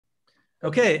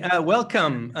Okay,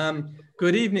 welcome.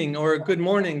 Good evening or good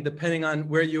morning, depending on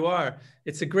where you are.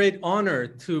 It's a great honor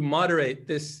to moderate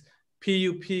this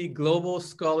PUP Global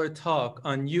Scholar Talk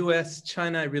on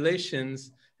U.S.-China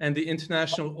relations and the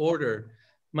international order.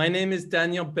 My name is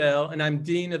Daniel Bell, and I'm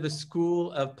Dean of the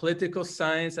School of Political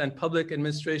Science and Public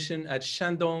Administration at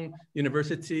Shandong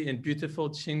University in beautiful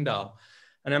Qingdao.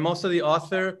 And I'm also the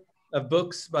author of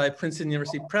books by Princeton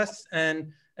University Press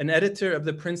and an editor of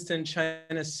the Princeton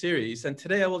China series. And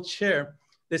today I will chair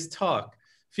this talk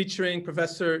featuring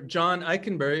Professor John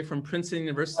Ikenberry from Princeton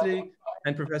University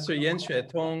and Professor Yan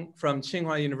Xuetong from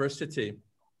Tsinghua University.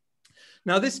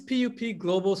 Now, this PUP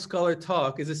Global Scholar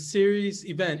Talk is a series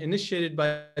event initiated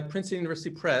by Princeton University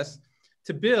Press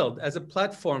to build as a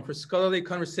platform for scholarly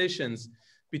conversations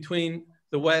between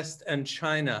the West and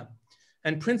China.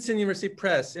 And Princeton University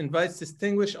Press invites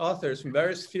distinguished authors from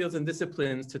various fields and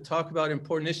disciplines to talk about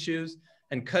important issues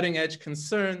and cutting-edge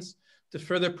concerns to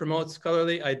further promote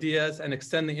scholarly ideas and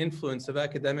extend the influence of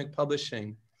academic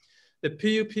publishing. The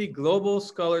PUP Global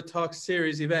Scholar Talk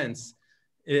series events,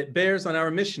 it bears on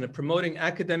our mission of promoting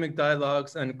academic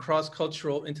dialogues and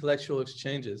cross-cultural intellectual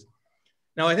exchanges.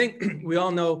 Now, I think we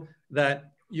all know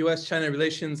that US-China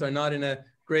relations are not in a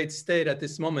great state at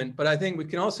this moment, but I think we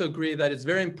can also agree that it's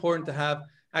very important to have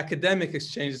academic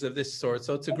exchanges of this sort.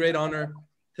 So it's a great honor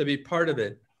to be part of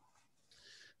it.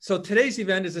 So today's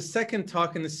event is the second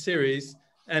talk in the series,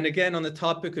 and again on the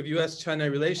topic of US-China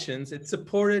relations. It's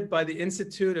supported by the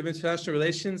Institute of International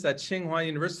Relations at Tsinghua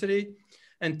University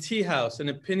and Tea House, an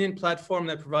opinion platform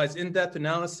that provides in-depth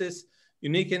analysis,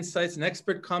 unique insights, and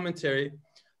expert commentary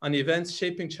on the events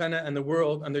shaping China and the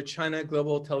world on their China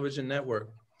Global Television Network.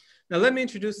 Now, let me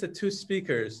introduce the two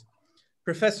speakers.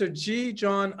 Professor G.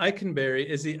 John Ikenberry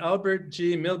is the Albert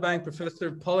G. Milbank Professor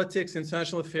of Politics and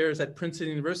International Affairs at Princeton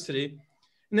University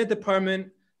in the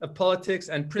Department of Politics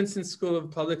and Princeton School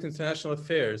of Public International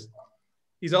Affairs.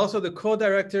 He's also the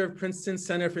co-director of Princeton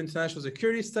Center for International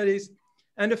Security Studies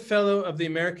and a fellow of the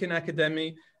American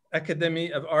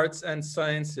Academy of Arts and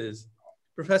Sciences.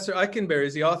 Professor Ikenberry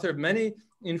is the author of many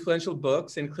influential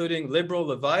books, including Liberal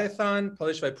Leviathan,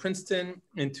 published by Princeton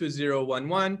in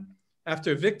 2011,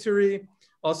 After Victory,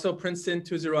 also Princeton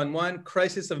 2011,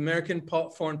 Crisis of American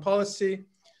Foreign Policy,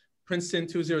 Princeton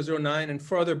 2009, and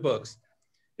 4 other books.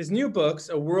 His new books,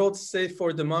 A World Safe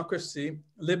for Democracy,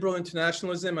 Liberal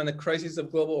Internationalism and the Crisis of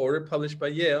Global Order, published by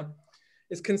Yale,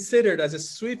 is considered as a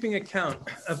sweeping account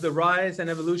of the rise and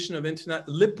evolution of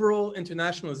liberal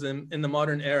internationalism in the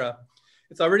modern era.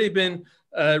 It's already been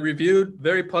reviewed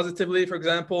very positively, for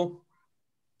example,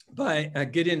 by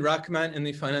Gideon Rachman in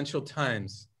the Financial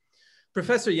Times.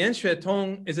 Professor Yan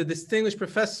Xuetong is a distinguished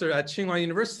professor at Tsinghua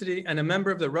University and a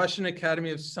member of the Russian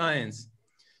Academy of Science.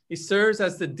 He serves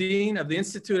as the Dean of the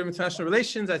Institute of International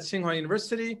Relations at Tsinghua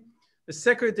University, the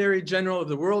Secretary General of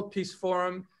the World Peace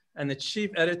Forum, and the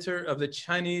Chief Editor of the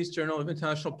Chinese Journal of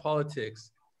International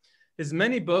Politics. His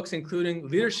many books, including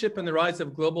Leadership and the Rise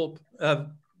of Global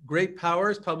Great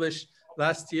Powers, published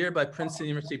last year by Princeton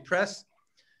University Press,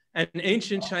 and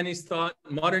Ancient Chinese Thought,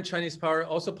 Modern Chinese Power,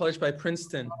 also published by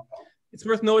Princeton. It's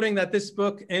worth noting that this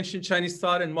book, Ancient Chinese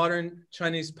Thought and Modern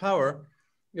Chinese Power,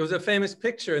 it was a famous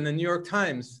picture in the New York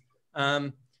Times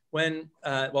when,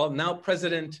 now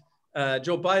President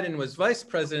Joe Biden was vice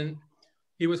president.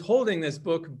 He was holding this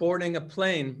book, boarding a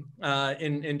plane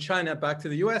in China back to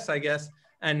the US, I guess,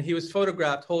 and he was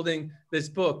photographed holding this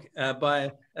book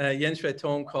by Yan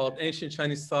Xuetong called Ancient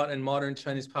Chinese Thought and Modern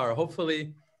Chinese Power.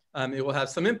 Hopefully, it will have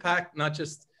some impact, not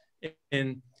just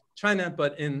in China,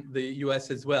 but in the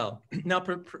US as well. Now,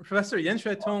 Professor Yan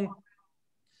Xuetong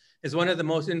is one of the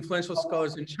most influential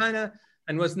scholars in China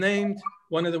and was named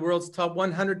one of the world's top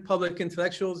 100 public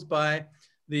intellectuals by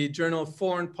the journal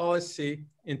Foreign Policy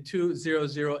in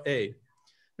 2008.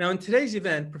 Now, in today's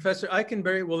event, Professor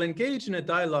Ikenberry will engage in a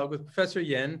dialogue with Professor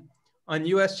Yan on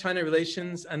US-China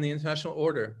relations and the international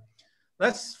order.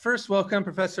 Let's first welcome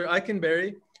Professor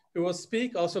Ikenberry, who will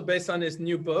speak, also based on his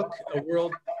new book, A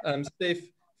World Safe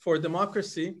for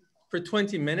Democracy, for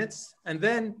 20 minutes. And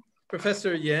then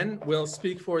Professor Yan will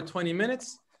speak for 20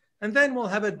 minutes, and then we'll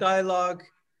have a dialogue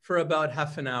for about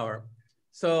half an hour.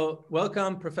 So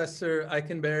welcome, Professor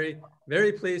Ikenberry.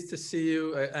 Very pleased to see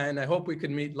you, and I hope we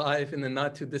can meet live in the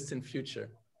not too distant future.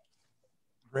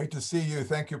 Great to see you.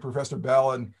 Thank you, Professor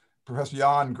Bell, and Professor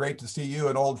Yan, great to see you,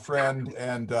 an old friend,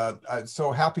 and I'm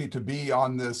so happy to be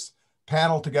on this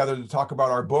panel together to talk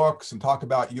about our books and talk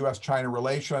about US-China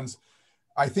relations.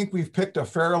 I think we've picked a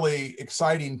fairly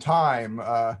exciting time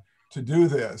to do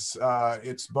this.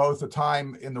 It's both a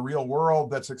time in the real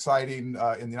world that's exciting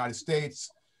in the United States.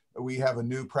 We have a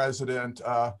new president,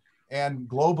 And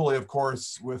globally, of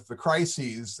course, with the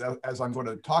crises, as I'm going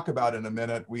to talk about in a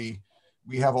minute, we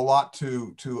have a lot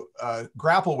to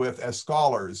grapple with as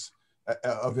scholars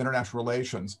of international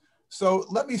relations. So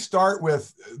let me start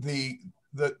with the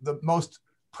most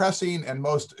pressing and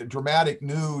most dramatic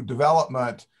new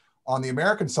development on the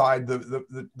American side,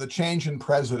 the change in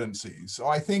presidencies. So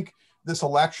I think this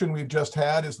election we've just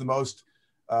had is the most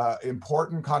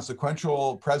important,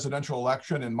 consequential presidential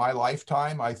election in my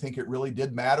lifetime. I think it really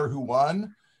did matter who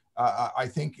won. I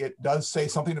think it does say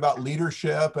something about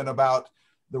leadership and about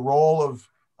the role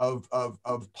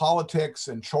of politics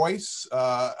and choice,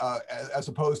 as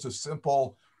opposed to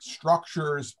simple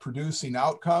structures producing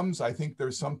outcomes. I think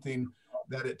there's something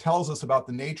that it tells us about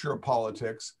the nature of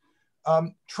politics.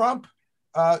 Trump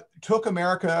took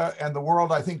America and the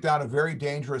world, I think, down a very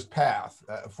dangerous path.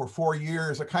 For 4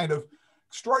 years, a kind of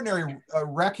extraordinary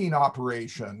wrecking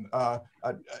operation,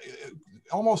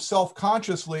 almost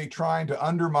self-consciously trying to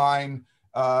undermine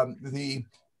the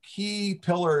key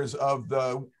pillars of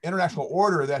the international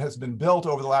order that has been built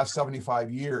over the last 75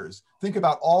 years. Think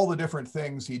about all the different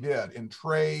things he did in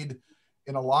trade,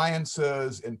 in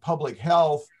alliances, in public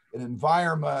health, in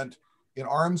environment, in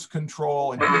arms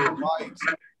control, in human rights,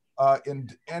 in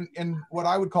what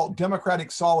I would call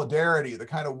democratic solidarity, the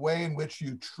kind of way in which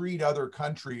you treat other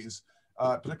countries,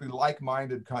 particularly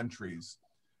like-minded countries.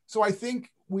 So I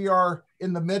think we are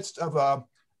in the midst of a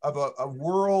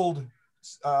world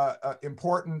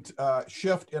important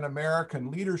shift in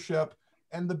American leadership.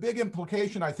 And the big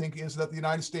implication, I think, is that the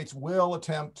United States will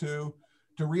attempt to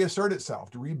reassert itself,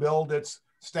 to rebuild its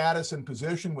status and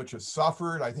position, which has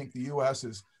suffered. I think the US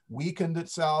has weakened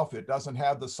itself. It doesn't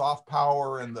have the soft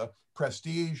power and the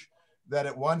prestige that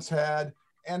it once had.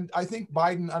 And I think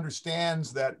Biden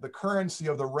understands that the currency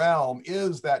of the realm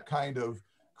is that kind of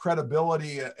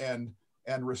credibility and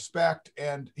respect,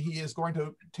 and he is going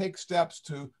to take steps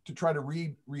to try to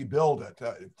rebuild it.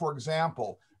 For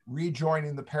example,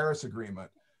 rejoining the Paris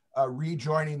Agreement,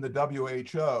 rejoining the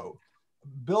WHO,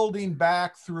 building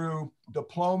back through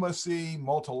diplomacy,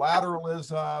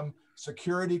 multilateralism,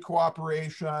 security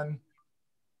cooperation,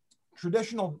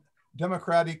 traditional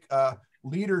democratic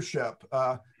leadership,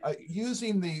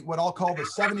 using what I'll call the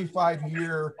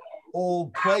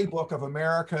 75-year-old playbook of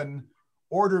American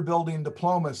order-building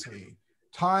diplomacy,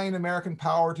 tying American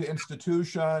power to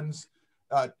institutions,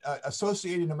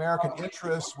 associating American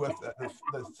interests with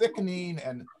the thickening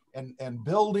and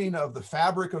building of the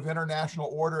fabric of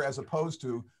international order as opposed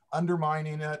to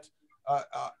undermining it,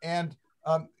 and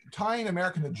tying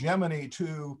American hegemony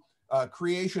to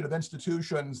creation of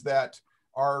institutions that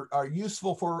are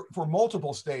useful for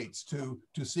multiple states to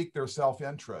seek their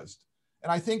self-interest.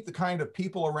 And I think the kind of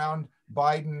people around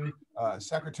Biden,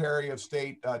 Secretary of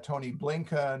State Tony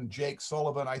Blinken, Jake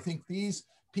Sullivan, I think these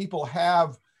people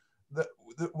have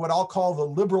what I'll call the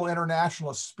liberal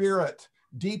internationalist spirit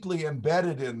deeply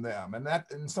embedded in them. And that,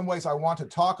 in some ways, I want to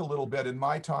talk a little bit in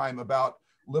my time about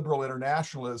liberal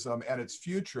internationalism and its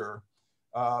future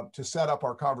to set up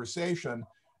our conversation.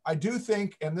 I do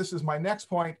think, and this is my next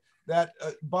point, that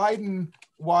Biden,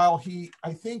 while he,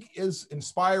 I think, is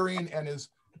inspiring and is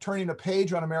turning a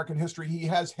page on American history, he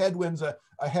has headwinds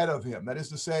ahead of him. That is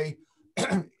to say,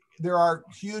 there are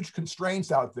huge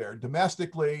constraints out there.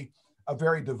 Domestically, a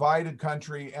very divided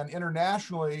country, and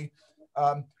internationally,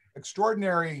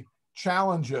 extraordinary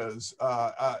challenges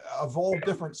of all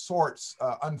different sorts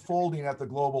unfolding at the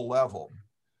global level.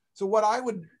 So what I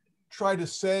would try to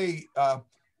say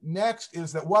next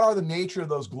is that what are the nature of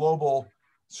those global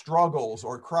struggles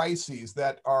or crises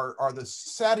that are the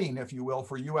setting, if you will,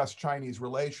 for US-Chinese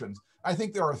relations? I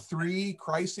think there are three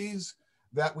crises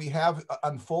that we have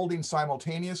unfolding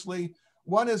simultaneously.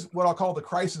 One is what I'll call the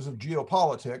crisis of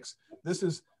geopolitics. This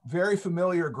is very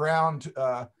familiar ground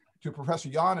to Professor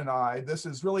Yan and I. This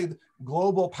is really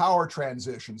global power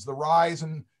transitions, the rise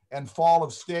and fall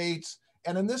of states,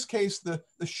 and in this case, the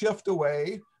shift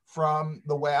away from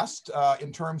the West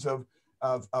in terms of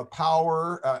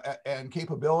power and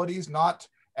capabilities, not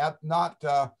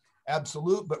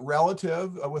absolute, but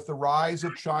relative, with the rise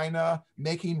of China,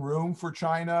 making room for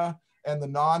China and the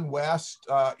non-West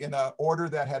in an order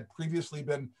that had previously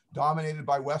been dominated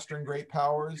by Western great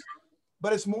powers.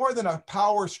 But it's more than a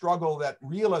power struggle that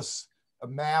realists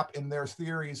map in their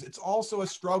theories. It's also a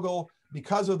struggle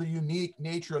because of the unique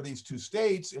nature of these two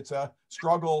states. It's a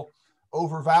struggle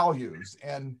over values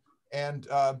and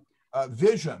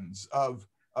visions of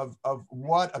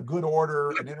what a good order,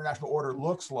 an international order,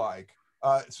 looks like.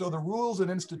 So the rules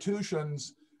and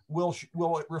institutions will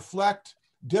reflect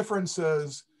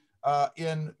differences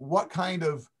in what kind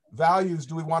of values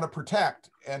do we want to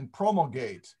protect and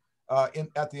promulgate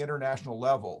at the international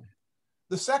level.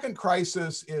 The second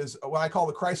crisis is what I call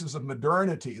the crisis of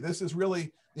modernity. This is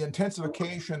really the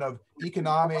intensification of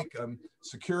economic,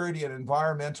 security, and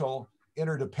environmental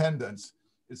interdependence.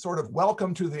 It's sort of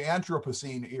welcome to the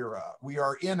Anthropocene era. We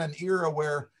are in an era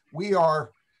where we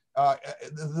are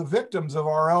the victims of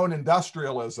our own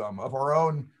industrialism, of our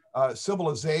own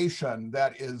civilization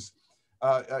that is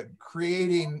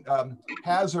creating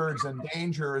hazards and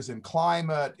dangers in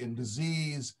climate, in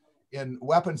disease, in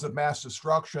weapons of mass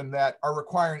destruction that are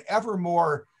requiring ever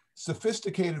more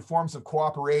sophisticated forms of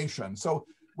cooperation. So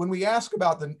when we ask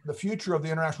about the future of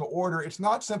the international order, it's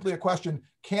not simply a question,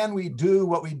 can we do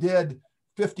what we did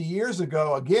 50 years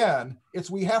ago again?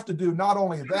 It's we have to do not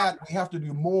only that, we have to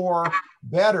do more,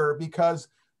 better, because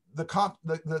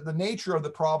the nature of the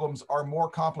problems are more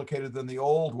complicated than the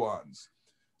old ones.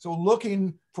 So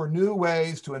looking for new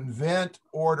ways to invent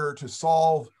order to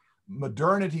solve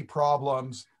modernity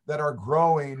problems that are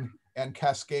growing and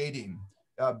cascading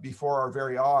before our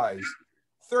very eyes.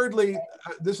 Thirdly,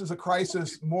 this is a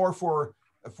crisis more for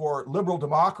liberal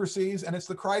democracies, and it's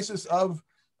the crisis of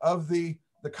the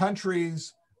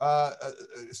countries,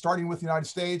 starting with the United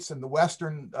States and the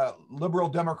Western liberal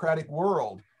democratic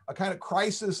world, a kind of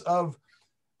crisis of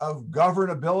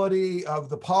governability of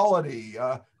the polity.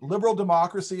 Liberal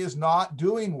democracy is not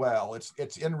doing well.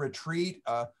 It's in retreat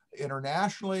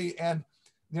internationally, and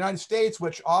the United States,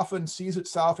 which often sees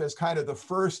itself as kind of the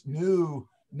first new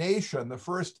nation, the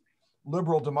first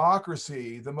liberal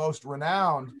democracy, the most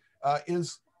renowned,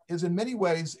 is in many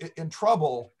ways in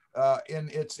trouble in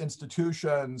its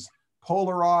institutions,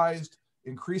 polarized,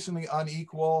 increasingly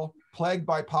unequal, plagued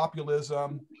by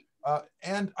populism.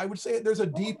 And I would say there's a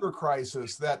deeper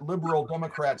crisis that liberal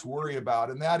Democrats worry about,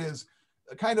 and that is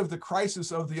kind of the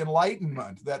crisis of the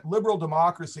Enlightenment, that liberal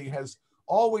democracy has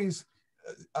always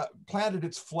planted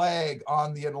its flag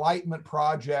on the Enlightenment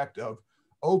project of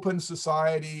open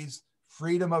societies,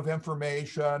 freedom of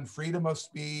information, freedom of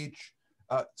speech,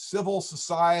 civil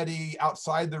society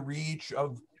outside the reach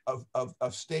of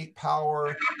state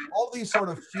power. All these sort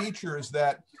of features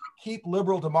that keep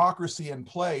liberal democracy in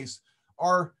place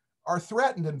are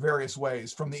threatened in various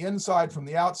ways, from the inside, from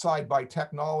the outside, by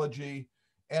technology.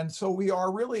 And so we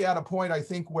are really at a point, I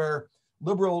think, where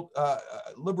liberal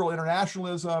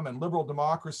internationalism and liberal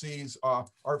democracies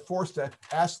are forced to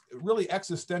ask really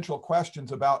existential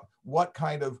questions about what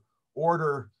kind of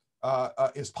order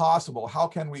is possible. How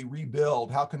can we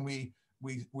rebuild? How can we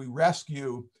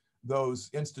rescue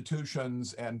those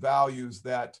institutions and values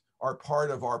that are part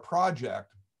of our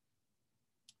project?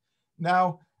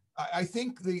 Now, I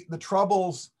think the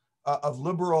troubles of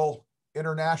liberal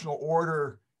international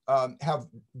order have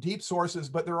deep sources,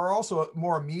 but there are also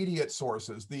more immediate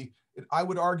sources. I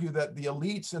would argue that the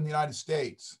elites in the United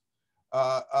States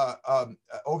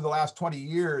over the last 20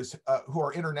 years, who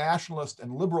are internationalist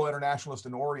and liberal internationalist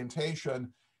in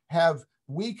orientation, have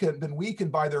been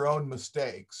weakened by their own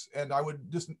mistakes. And I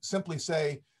would just simply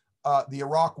say the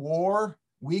Iraq War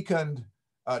weakened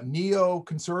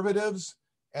neoconservatives,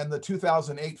 and the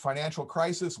 2008 financial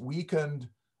crisis weakened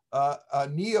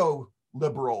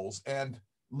neoliberals and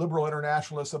liberal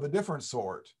internationalists of a different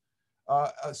sort.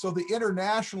 So the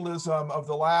internationalism of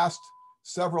the last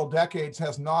several decades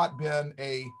has not been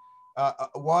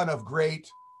one of great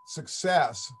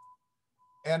success.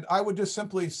 And I would just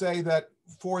simply say that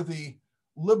for the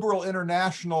liberal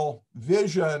international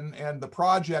vision and the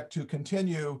project to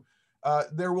continue,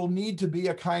 there will need to be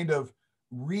a kind of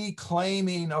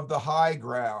reclaiming of the high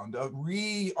ground, of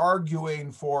re-arguing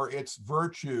for its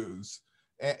virtues,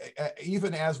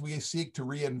 even as we seek to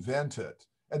reinvent it.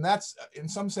 And that's, in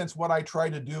some sense, what I try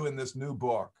to do in this new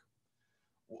book.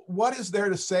 What is there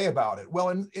to say about it?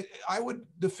 Well, I would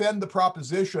defend the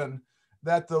proposition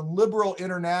that the liberal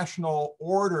international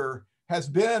order has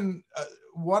been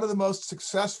one of the most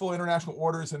successful international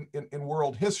orders in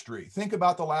world history. Think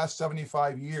about the last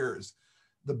 75 years.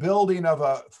 The building of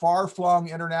a far-flung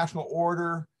international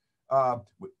order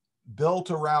built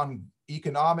around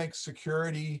economic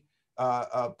security,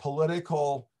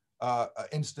 political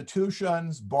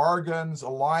institutions, bargains,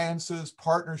 alliances,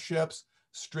 partnerships,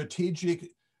 strategic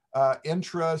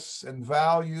interests and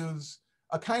values.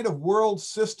 A kind of world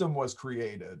system was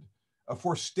created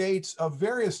for states of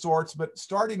various sorts, but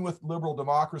starting with liberal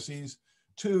democracies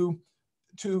to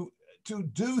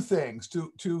do things,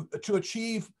 to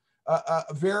achieve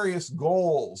various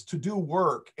goals, to do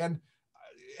work. And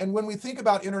when we think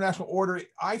about international order,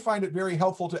 I find it very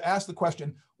helpful to ask the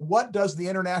question, what does the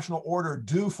international order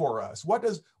do for us?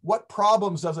 What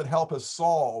problems does it help us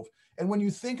solve? And when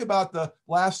you think about the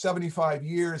last 75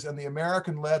 years and the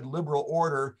American-led liberal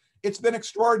order, it's been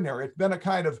extraordinary. It's been a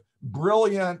kind of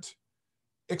brilliant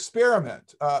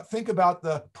experiment. Think about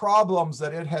the problems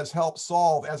that it has helped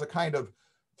solve as a kind of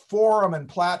forum and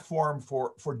platform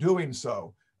for doing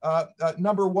so.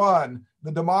 Number one,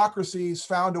 the democracies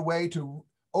found a way to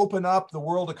open up the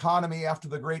world economy after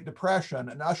the Great Depression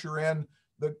and usher in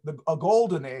a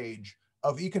golden age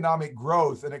of economic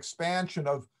growth and expansion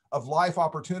of life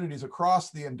opportunities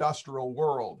across the industrial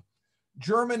world.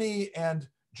 Germany and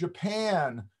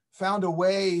Japan found a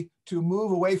way to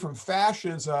move away from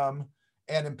fascism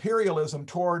and imperialism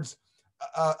towards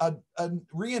a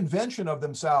reinvention of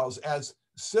themselves as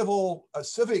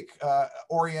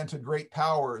civic-oriented great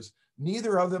powers.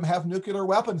 Neither of them have nuclear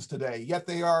weapons today, yet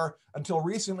they are, until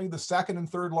recently, the second and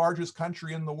third largest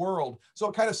country in the world. So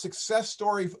a kind of success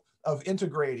story of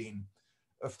integrating.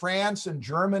 France and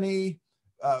Germany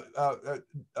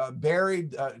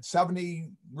buried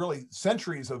 70 really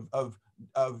centuries of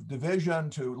division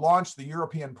to launch the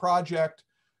European project.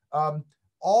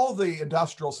 All the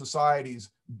industrial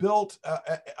societies built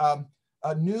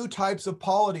new types of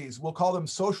polities. We'll call them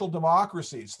social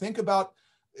democracies. Think about,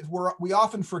 we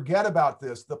often forget about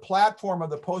this. The platform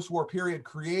of the post-war period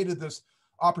created this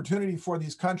opportunity for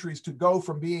these countries to go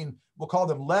from being, we'll call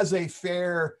them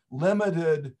laissez-faire,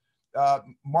 limited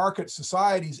market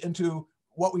societies into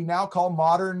what we now call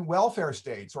modern welfare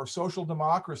states or social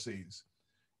democracies.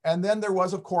 And then there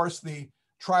was, of course, the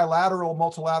trilateral,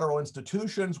 multilateral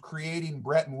institutions creating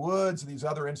Bretton Woods, these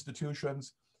other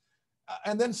institutions.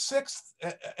 And then sixth,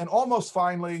 and almost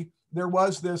finally, there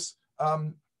was this,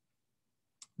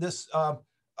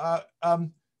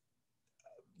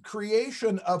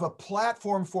 creation of a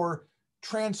platform for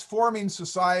transforming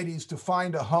societies to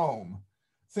find a home.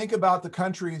 Think about the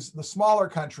countries, the smaller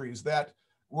countries that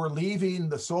were leaving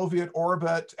the Soviet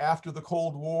orbit after the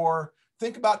Cold War.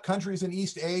 Think about countries in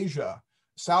East Asia,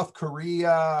 South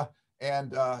Korea,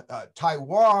 and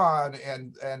Taiwan,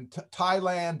 and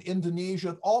Thailand,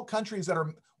 Indonesia, all countries that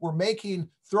were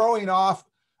throwing off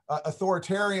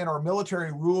authoritarian or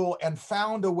military rule and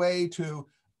found a way to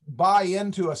buy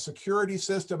into a security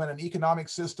system and an economic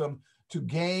system to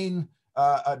gain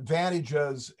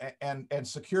advantages and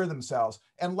secure themselves.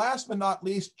 And last but not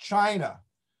least, China.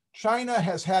 China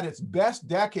has had its best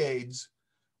decades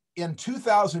in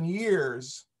 2,000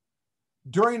 years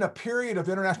during a period of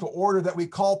international order that we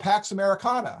call Pax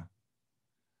Americana.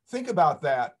 Think about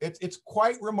that. It's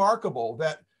quite remarkable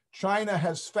that China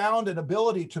has found an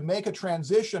ability to make a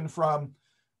transition from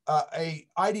a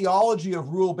ideology of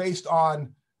rule based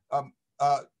on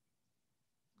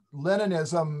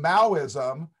Leninism,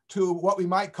 Maoism, to what we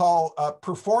might call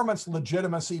performance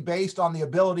legitimacy based on the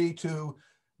ability to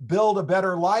build a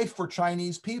better life for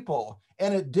Chinese people.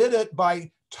 And it did it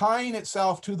by tying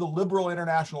itself to the liberal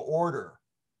international order,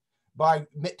 by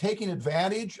taking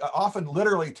advantage, often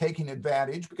literally taking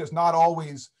advantage, because not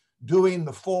always doing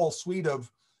the full suite of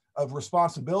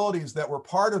responsibilities that were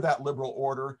part of that liberal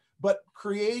order, but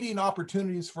creating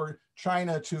opportunities for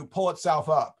China to pull itself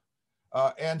up.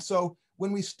 And so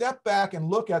when we step back and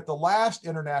look at the last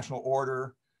international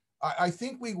order, I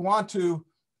think we want to,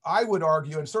 I would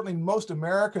argue, and certainly most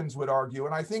Americans would argue,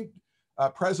 and I think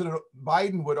President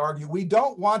Biden would argue, we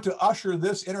don't want to usher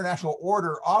this international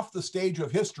order off the stage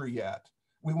of history yet.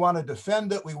 We want to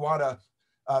defend it. We want to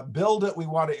build it. We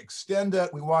want to extend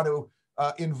it. We want to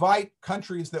invite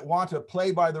countries that want to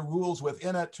play by the rules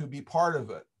within it to be part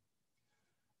of it.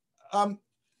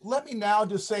 Let me now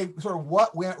just say sort of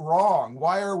what went wrong.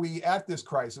 Why are we at this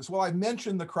crisis? Well, I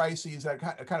mentioned the crises at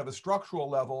kind of a structural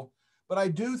level, but I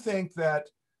do think that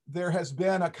there has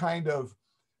been a kind of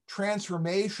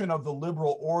transformation of the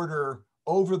liberal order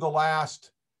over the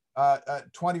last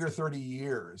 20 or 30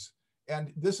 years.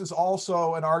 And this is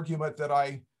also an argument that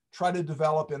I try to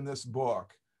develop in this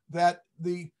book, that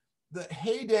the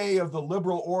heyday of the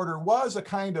liberal order was a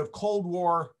kind of Cold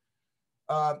War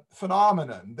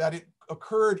phenomenon, that it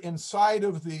occurred inside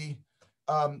of the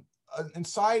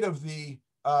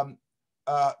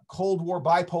Cold War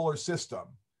bipolar system.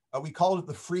 We called it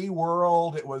the free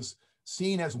world. It was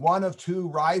seen as one of two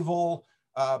rival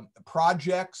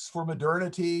projects for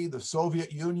modernity. The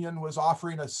Soviet Union was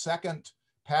offering a second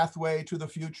pathway to the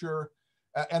future.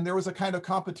 And there was a kind of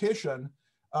competition.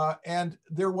 And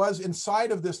there was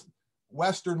inside of this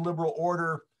Western liberal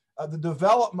order, the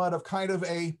development of kind of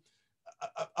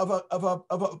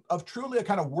of truly a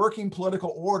kind of working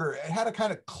political order. It had a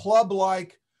kind of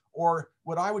club-like, or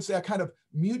what I would say a kind of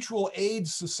mutual aid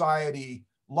society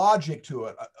logic to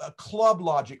it, a club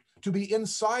logic. To be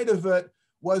inside of it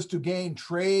was to gain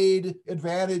trade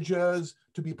advantages,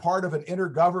 to be part of an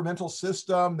intergovernmental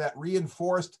system that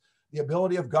reinforced the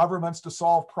ability of governments to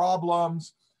solve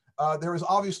problems. There was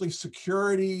obviously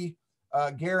security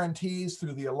guarantees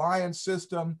through the alliance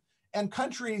system. And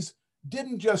countries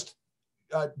didn't just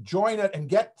join it and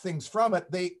get things from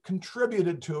it, they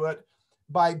contributed to it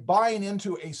by buying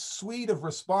into a suite of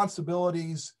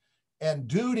responsibilities and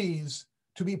duties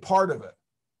to be part of it.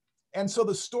 And so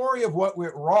the story of what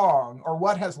went wrong, or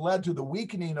what has led to the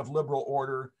weakening of liberal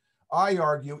order, I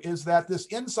argue, is that this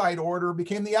inside order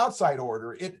became the outside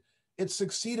order. It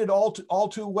succeeded all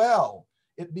too well.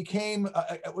 It became,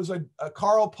 it was a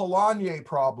Karl Polanyi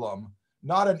problem,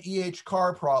 not an E.H.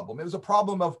 Carr problem. It was a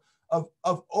problem of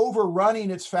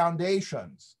overrunning its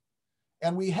foundations.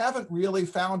 And we haven't really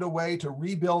found a way to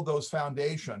rebuild those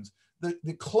foundations.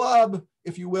 The club,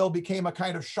 if you will, became a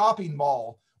kind of shopping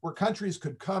mall where countries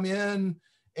could come in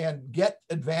and get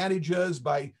advantages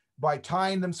by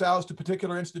tying themselves to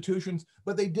particular institutions,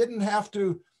 but they didn't have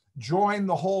to join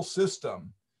the whole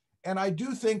system. And I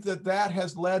do think that that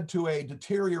has led to a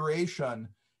deterioration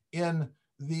in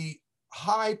the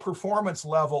high performance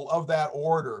level of that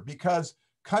order, because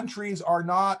countries are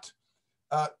not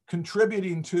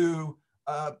contributing to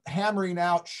hammering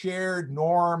out shared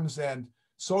norms and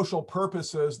social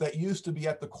purposes that used to be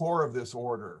at the core of this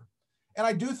order. And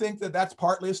I do think that that's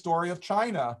partly a story of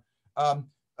China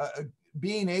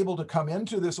being able to come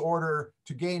into this order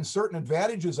to gain certain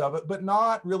advantages of it, but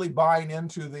not really buying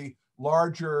into the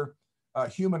larger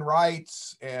human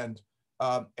rights and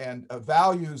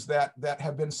values that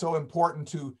have been so important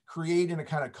to creating a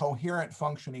kind of coherent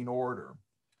functioning order.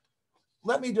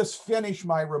 Let me just finish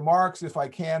my remarks, if I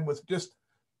can, with just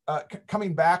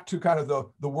coming back to kind of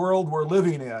the world we're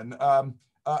living in,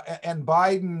 and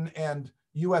Biden and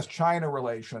US-China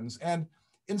relations. And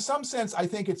in some sense, I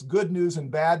think it's good news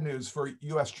and bad news for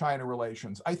US-China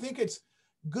relations. I think it's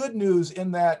good news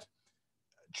in that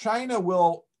China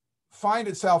will find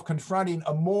itself confronting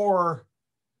a more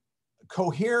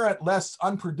coherent, less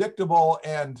unpredictable,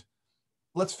 and,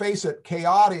 let's face it,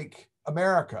 chaotic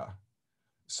America.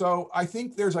 So I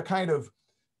think there's a kind of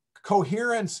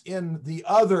coherence in the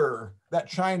other that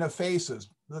China faces,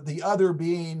 the other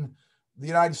being the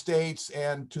United States,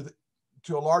 and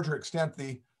to a larger extent,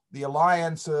 the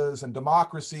alliances and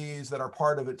democracies that are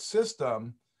part of its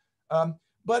system.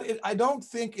 But I don't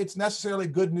think it's necessarily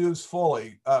good news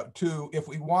fully if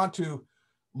we want to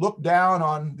look down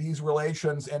on these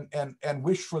relations and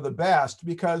wish for the best,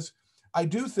 because I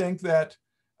do think that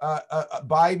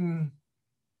Biden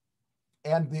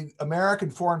and the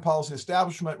American foreign policy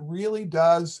establishment really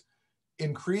does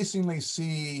increasingly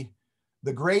see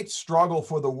the great struggle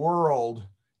for the world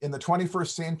in the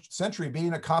 21st century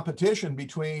being a competition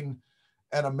between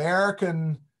an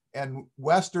American and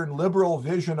Western liberal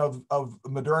vision of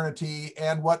modernity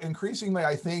and what increasingly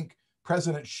I think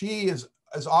President Xi is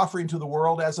offering to the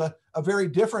world as a very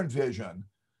different vision,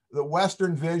 the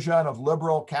Western vision of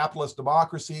liberal capitalist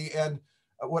democracy, and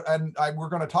we're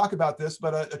going to talk about this,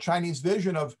 but a Chinese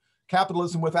vision of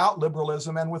capitalism without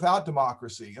liberalism and without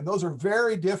democracy. And those are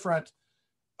very different,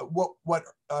 what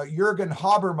Jürgen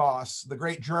Habermas, the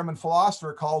great German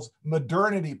philosopher, calls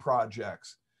modernity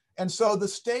projects. And so the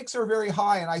stakes are very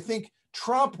high. And I think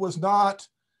Trump was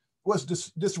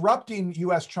disrupting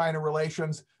US-China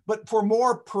relations, but for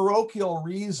more parochial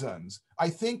reasons. I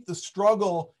think the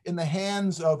struggle in the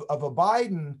hands of a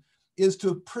Biden is to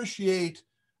appreciate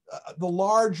the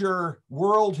larger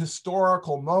world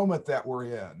historical moment that we're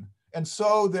in. And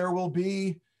so there will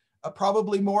be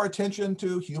probably more attention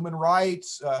to human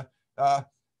rights.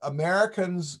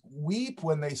 Americans weep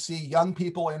when they see young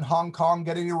people in Hong Kong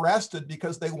getting arrested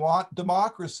because they want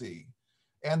democracy.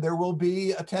 And there will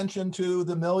be attention to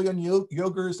the million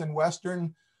Uyghurs in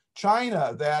Western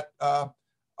China that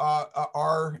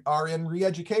are in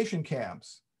re-education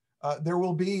camps. There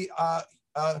will be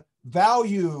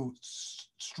value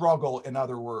struggle, in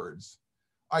other words.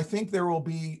 I think there will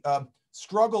be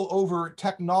struggle over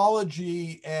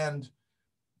technology and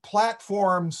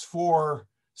platforms for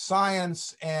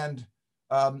science and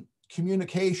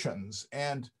communications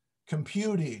and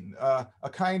computing, a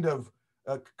kind of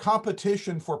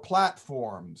competition for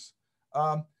platforms.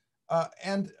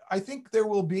 And I think there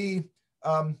will be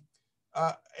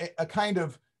a kind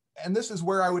of, and this is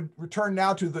where I would return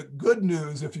now to the good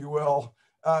news, if you will,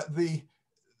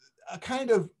 a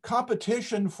kind of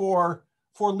competition for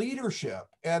leadership.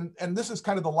 And this is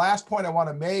kind of the last point I want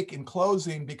to make in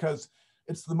closing, because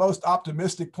it's the most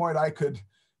optimistic point I could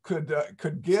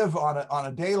give on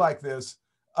a day like this,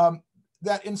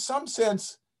 that in some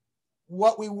sense,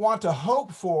 what we want to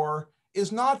hope for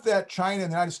is not that China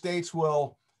and the United States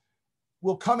will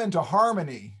come into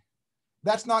harmony.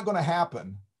 That's not going to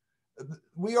happen.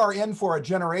 We are in for a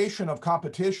generation of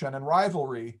competition and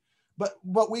rivalry,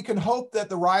 but we can hope that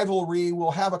the rivalry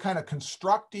will have a kind of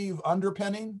constructive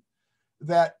underpinning,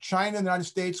 that China and the United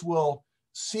States will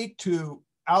seek to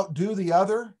outdo the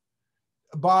other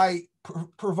by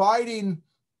providing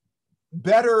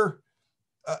better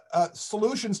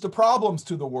solutions to problems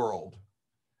to the world.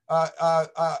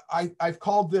 I've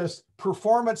called this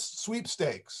performance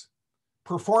sweepstakes.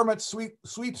 Performance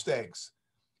sweepstakes.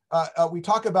 We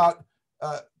talk about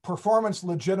performance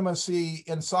legitimacy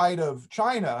inside of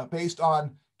China based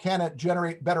on, can it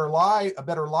generate better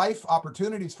life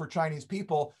opportunities for Chinese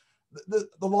people? The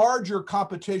larger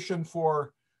competition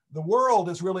for the world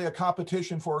is really a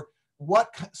competition for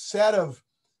what set of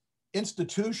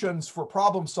institutions for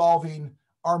problem solving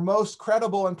are most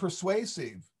credible and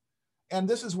persuasive. And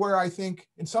this is where I think,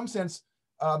 in some sense,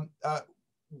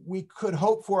 we could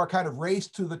hope for a kind of race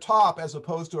to the top as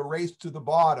opposed to a race to the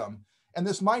bottom. And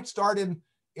this might start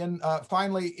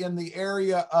finally in the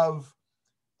area of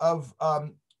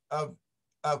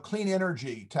clean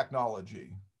energy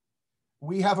technology.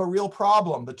 We have a real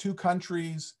problem. The two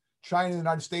countries, China and the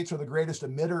United States, are the greatest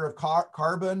emitter of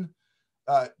carbon.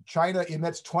 China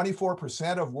emits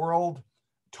 24% of world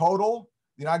total.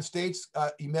 The United States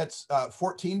emits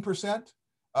 14%.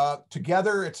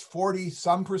 Together, it's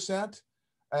 40-some%.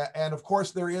 And of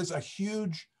course, there is a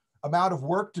huge amount of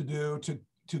work to do to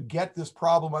get this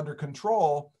problem under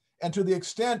control. And to the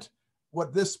extent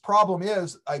what this problem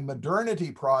is, a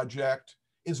modernity project,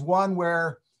 is one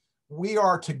where we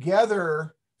are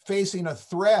together facing a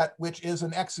threat, which is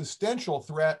an existential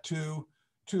threat to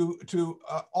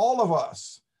all of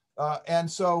us.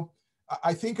 And so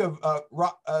I think of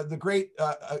the great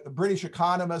British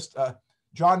economist,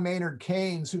 John Maynard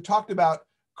Keynes, who talked about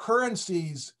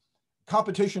currencies,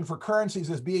 competition for currencies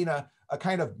as being a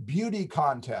kind of beauty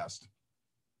contest.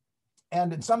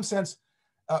 And in some sense,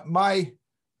 my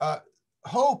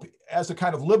hope as a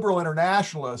kind of liberal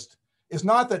internationalist is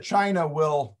not that China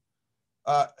will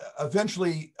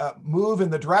eventually move in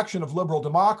the direction of liberal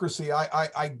democracy.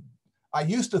 I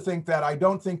used to think that. I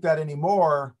don't think that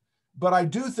anymore. But I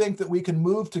do think that we can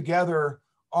move together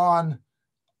on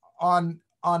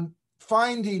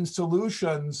finding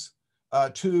solutions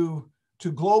to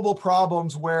global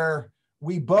problems where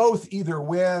we both either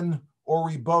win or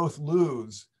we both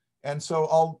lose. And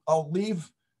so I'll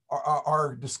leave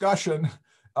our discussion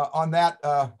on that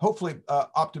hopefully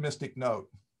optimistic note.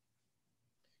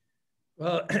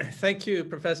 Well, thank you,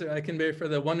 Professor Ikenberry, for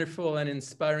the wonderful and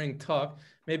inspiring talk.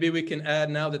 Maybe we can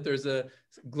add, now that there's a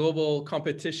global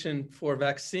competition for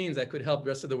vaccines that could help the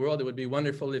rest of the world, it would be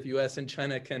wonderful if US and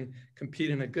China can compete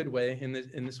in a good way in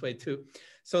this way too.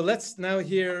 So let's now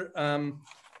hear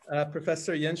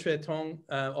Professor Yan Xuetong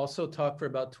also talk for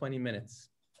about 20 minutes.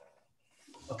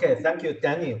 Okay, thank you,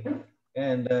 Daniel.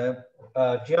 And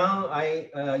John,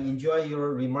 I enjoy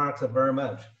your remarks very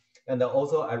much. And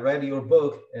also I read your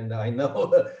book, and I know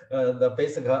the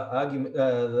basic argument,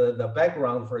 the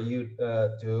background for you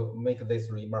to make these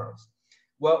remarks.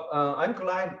 Well, I'm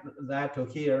glad that to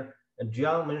hear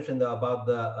John mentioned about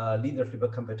the leadership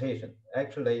competition.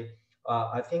 Actually,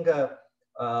 I think there's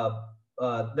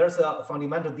a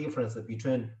fundamental difference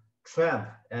between Trump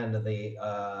and the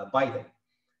Biden.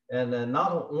 And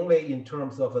not only in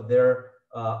terms of their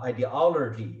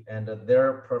ideology and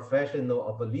their professional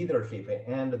of leadership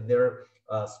and their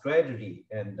strategy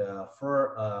and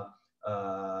for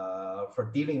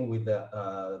dealing with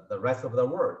the rest of the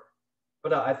world.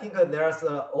 But I think there's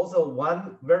also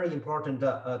one very important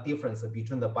difference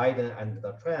between the Biden and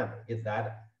the Trump, is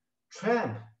that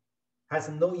Trump has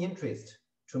no interest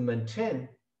to maintain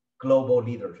global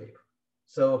leadership.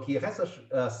 So he has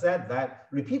said that,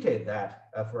 repeated that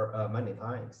for many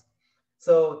times.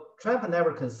 So Trump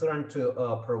never concerned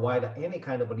to provide any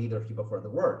kind of leadership for the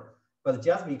world, but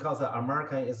just because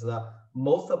America is the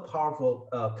most powerful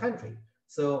country,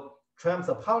 so Trump's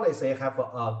policy have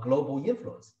a global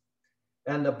influence.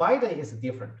 And Biden is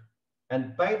different.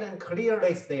 And Biden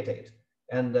clearly stated,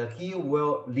 and he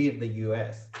will lead the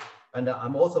US. And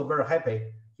I'm also very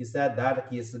happy he said that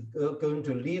he's going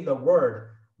to lead the world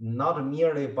not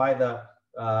merely by the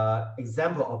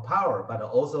example of power, but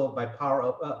also by power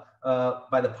of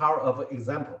by the power of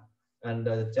example. And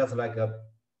just like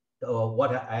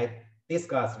what I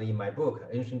discussed in my book,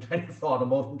 Ancient Chinese Thought,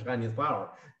 Modern Chinese Power,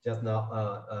 just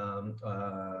now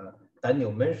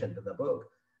Daniel mentioned the book.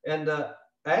 And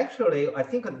actually, I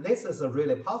think this is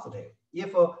really positive.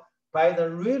 If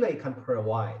Biden really can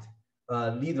provide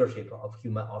leadership of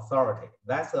human authority,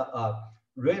 that's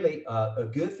really a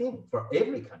good thing for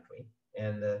every country.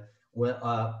 And when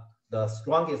the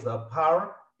strongest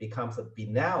power becomes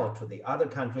banal to the other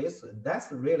countries,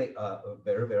 that's really a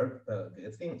very, very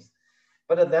good thing.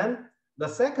 But then the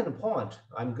second point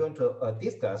I'm going to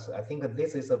discuss, I think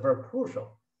this is very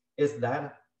crucial, is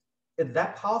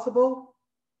that possible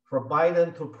for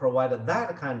Biden to provide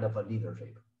that kind of a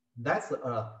leadership? That's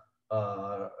a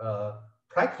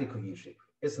practical issue.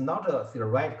 It's not a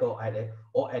theoretical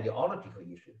or ideological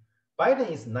issue. Biden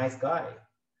is a nice guy.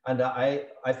 And I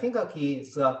think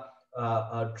he's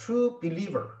a true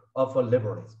believer of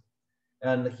liberalism.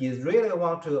 And he really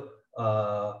want to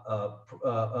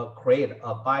create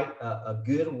a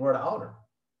good world order.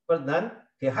 But then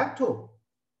he had to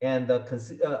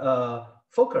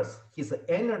focus his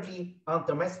energy on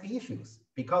domestic issues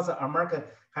because America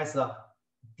has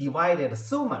divided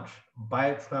so much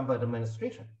by Trump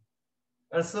administration.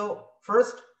 And so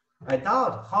first, I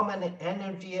doubt how many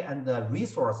energy and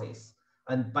resources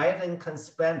and Biden can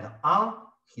spend on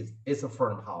his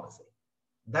foreign policy.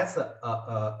 That's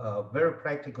a very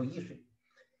practical issue.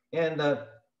 And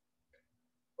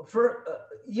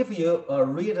if you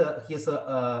read his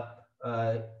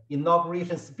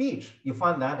inauguration speech, you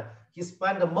find that he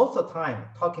spent most of the time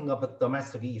talking about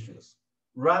domestic issues.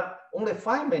 Only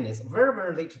 5 minutes, very,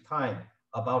 very little time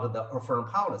about the foreign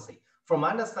policy. From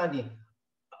my understanding,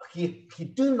 he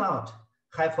do not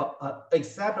have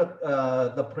accept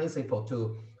the principle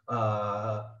to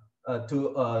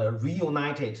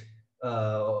reunite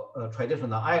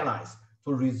traditional allies,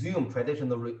 to resume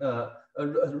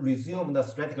resume the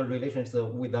strategic relations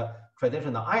with the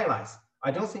traditional allies. I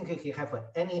don't think he have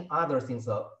any other things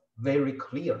very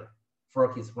clear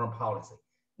for his foreign policy.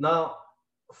 Now,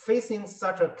 facing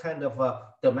such a kind of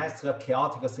domestic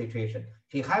chaotic situation,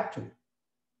 he had to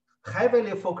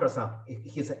heavily focus on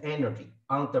his energy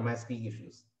on domestic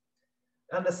issues.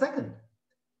 And the second,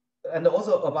 and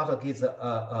also about his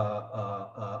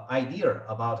idea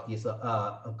about his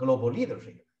global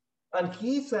leadership. And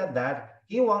he said that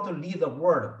he wants to lead the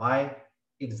world by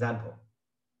example.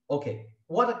 Okay,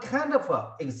 what kind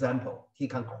of example he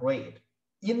can create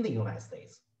in the United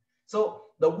States?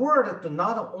 So the world do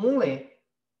not only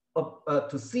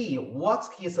to see what's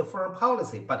his foreign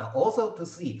policy, but also to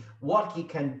see what he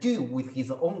can do with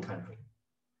his own country.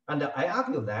 And I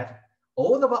argue that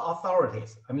all the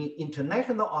authorities, I mean,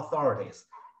 international authorities,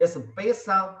 is based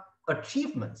on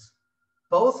achievements,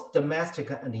 both domestic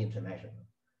and international.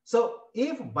 So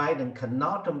if Biden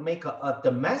cannot make a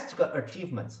domestic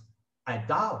achievements, I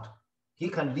doubt he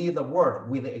can lead the world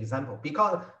with the example,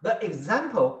 because the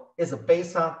example is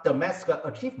based on domestic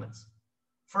achievements.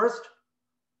 First,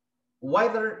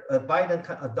 whether Biden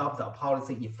can adopt a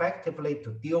policy effectively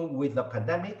to deal with the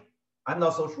pandemic, I'm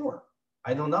not so sure.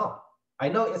 I don't know. I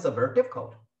know it's very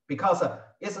difficult because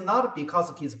it's not because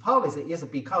of his policy, it's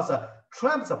because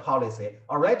Trump's policy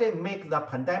already make the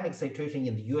pandemic situation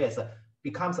in the US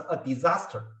becomes a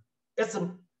disaster.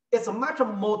 It's much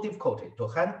more difficult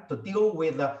to deal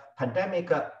with the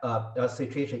pandemic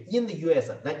situation in the US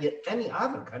than in any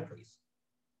other countries.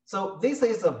 So this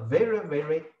is a very,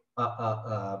 very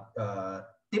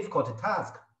difficult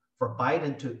task for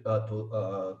Biden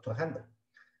to handle.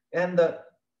 And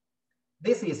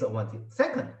this is one thing.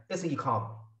 Second is the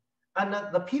economy. And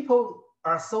the people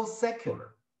are so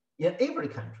secular in every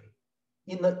country,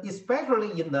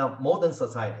 especially in the modern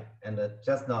society. And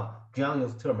just now, John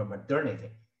used the term modernity.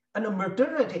 And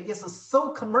modernity is so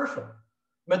commercial.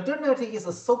 Modernity is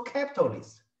so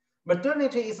capitalist.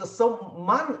 Modernity is so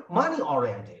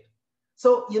money-oriented.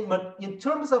 So in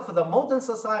terms of the modern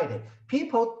society,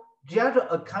 people judge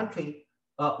a country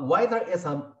whether it's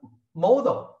a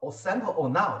model or sample or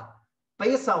not,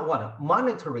 based on what?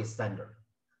 Monetary standard.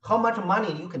 How much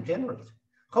money you can generate,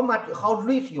 how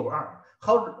rich you are,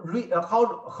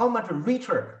 how much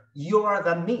richer you are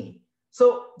than me.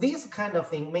 So this kind of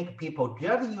thing make people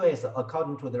judge the US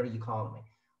according to their economy.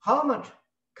 How much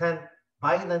can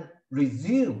Biden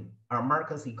resume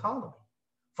America's economy?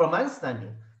 From my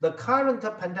understanding, the current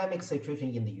pandemic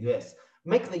situation in the US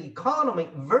make the economy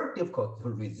very difficult to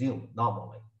resume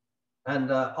normally.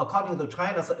 And according to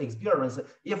China's experience,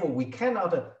 if we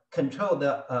cannot control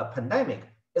the pandemic,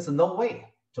 it's no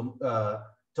way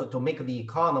to make the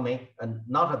economy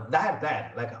not that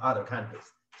bad like other countries,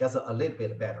 just a little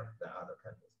bit better than other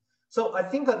countries. So I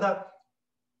think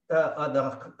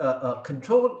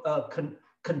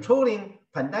controlling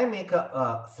pandemic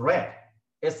threat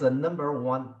is the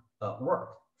 #1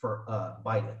 work for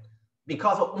Biden,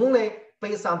 because only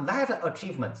based on that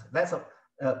achievement, that's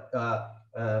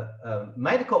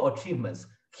medical achievements,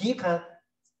 he can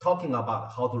talking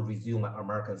about how to resume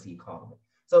America's economy.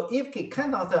 So if he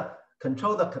cannot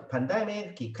control the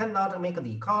pandemic, he cannot make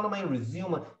the economy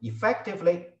resume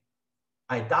effectively,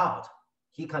 I doubt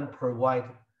he can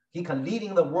lead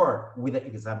in the world with an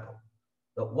example.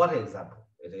 So what example?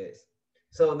 It is.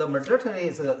 So the majority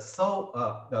is so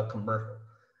commercial.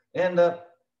 And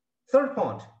third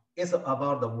point is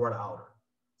about the world order.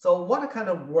 So what kind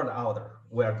of world order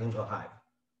we are going to have?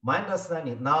 My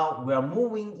understanding now we are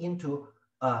moving into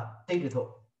a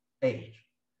digital age.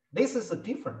 This is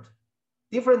different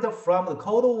from the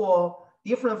Cold War,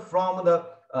 different from the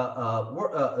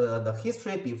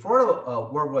history before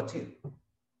World War II.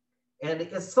 And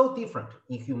it's so different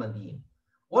in human being.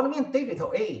 What I mean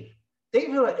digital age?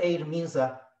 Digital age means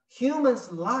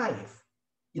humans' life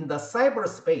in the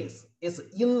cyberspace is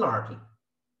enlarging,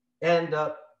 and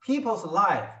people's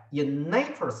life in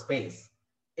natural space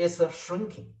is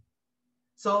shrinking.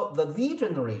 So the Z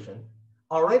generation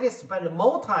already spend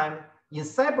more time in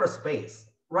cyberspace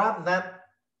rather than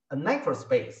a natural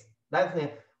space. That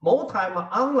means more time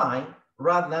online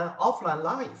rather than offline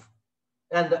life,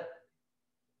 and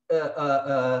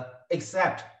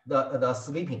except the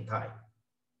sleeping time.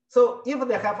 So if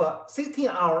they have 16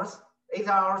 hours, 8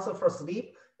 hours for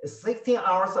sleep, 16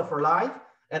 hours for life,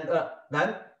 and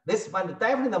then they spend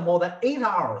definitely more than 8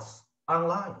 hours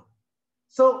online.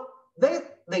 So they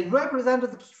represent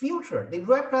the future, they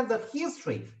represent the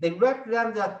history, they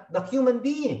represent the human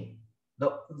being,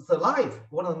 the life.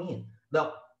 What do I mean?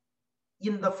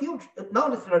 In the future,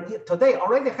 not today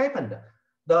already happened.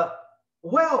 The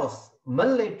wealth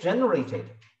mainly generated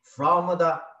from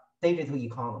the digital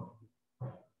economy.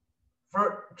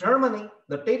 For Germany,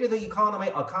 the digital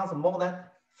economy accounts more than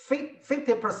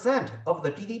 50% of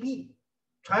the GDP.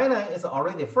 China is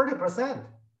already 40%,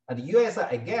 and the US,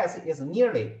 I guess, is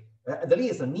nearly, at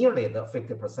least nearly the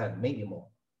 50%, maybe more.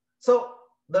 So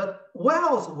the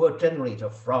wealth will generate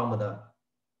from the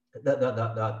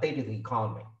digital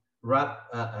economy, right?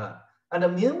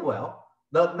 And meanwhile,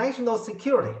 the national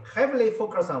security heavily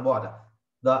focused on what?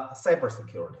 The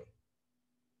cybersecurity.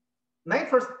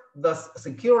 The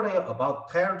security about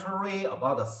territory,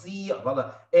 about the sea, about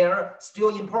the air,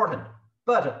 still important.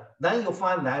 But then you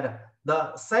find that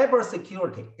the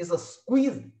cybersecurity is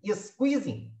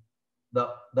squeezing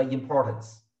the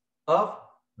importance of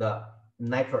the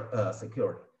natural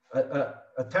security,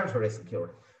 territory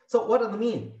security. So what does it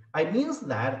mean? It means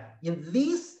that in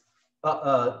this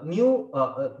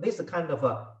this kind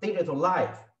of digital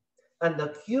life, and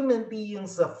the human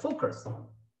beings' focus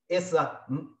is the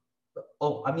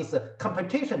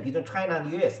competition between China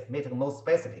and US, make it more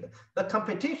specific. The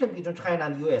competition between China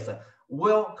and US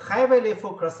will heavily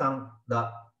focus on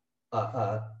the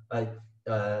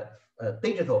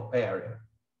digital area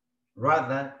rather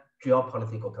than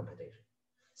geopolitical competition.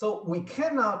 So we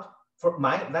cannot,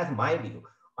 that's my view,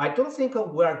 I don't think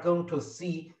we are going to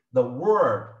see the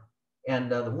world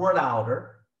and the world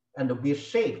order and be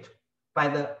shaped by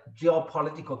the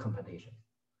geopolitical competition.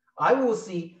 I will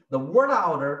see the world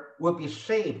order will be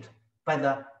shaped by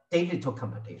the digital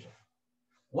competition.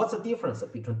 What's the difference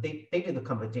between digital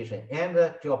competition and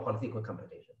geopolitical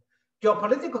competition?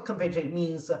 Geopolitical competition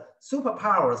means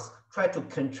superpowers try to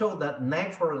control the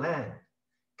natural land,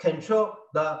 control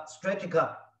the strategic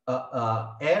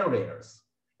areas,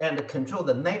 and control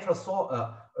the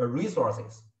natural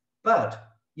resources. But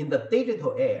in the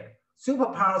digital era,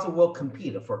 superpowers will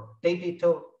compete for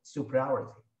digital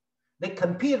superiority. They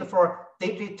compete for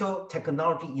digital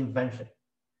technology invention.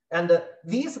 And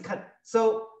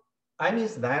so I mean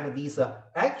that these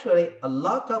actually a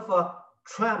lot of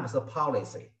Trump's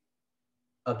policy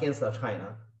against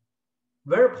China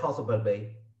very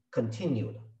possibly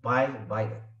continued by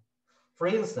Biden. For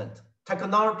instance,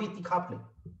 technology decoupling.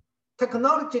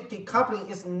 Technology decoupling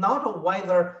is not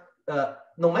whether,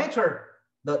 no matter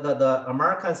the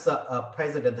American's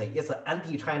president is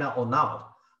anti-China or not.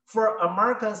 For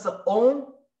Americans' own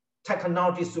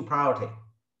technology superiority,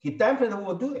 he definitely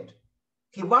will do it.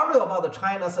 He worries about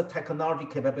China's technology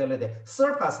capability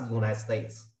surpass the United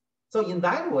States. So in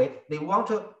that way, they want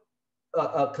to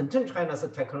contain China's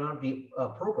technology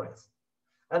progress.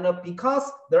 And because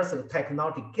there's a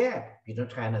technology gap between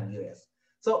China and US.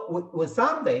 So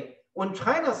someday, when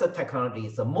China's technology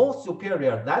is more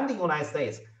superior than the United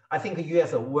States, I think the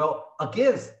US will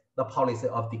against the policy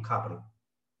of decoupling.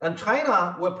 And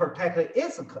China will protect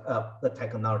its the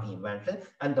technology invention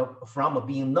and from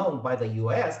being known by the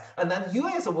US. And then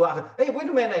US will ask, hey, wait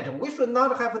a minute, we should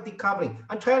not have a decoupling.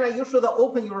 And China, you should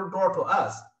open your door to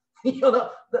us.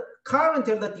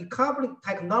 Currently, the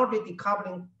technology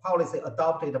decoupling policy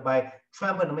adopted by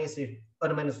Trump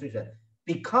administration,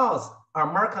 because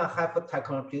America have a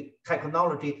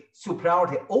technology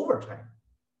superiority over China.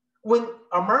 When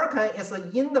America is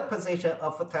in the position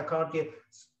of technology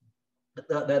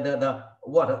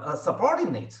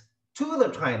subordinate to the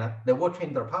China, they will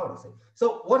change their policy.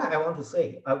 So what I want to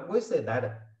say, I will say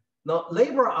that Now,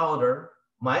 labor order,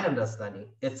 my understanding,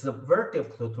 it's very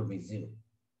difficult to resume.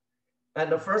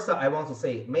 And first, I want to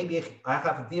say, maybe I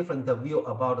have a different view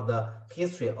about the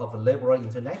history of labor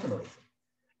internationalism.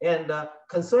 And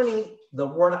concerning the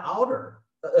word order,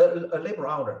 labor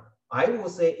order, I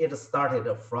would say it started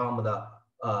from the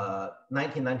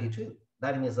 1992.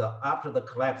 That means after the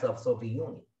collapse of Soviet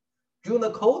Union. During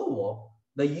the Cold War,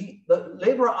 the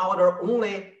labor order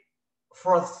only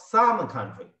for some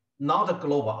country, not a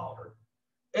global order.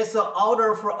 It's an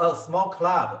order for a small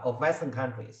club of Western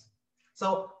countries.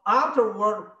 So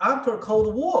after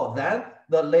Cold War, then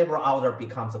the labor order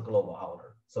becomes a global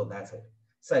order. So that's it.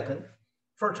 Second,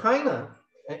 for China,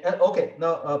 okay,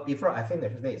 now before I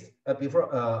finish this,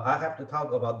 I have to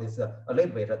talk about this a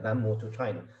little bit, then move to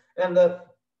China. And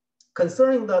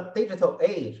concerning the digital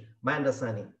age, my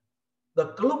understanding,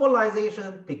 the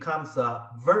globalization becomes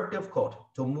very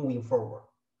difficult to moving forward.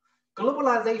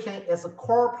 Globalization is a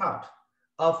core part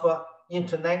of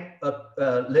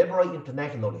liberal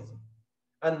internationalism.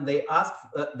 And they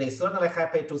certainly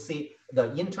happy to see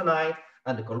the internet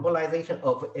and the globalization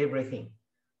of everything.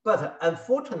 But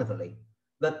unfortunately,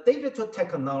 the digital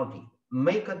technology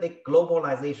make the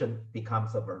globalization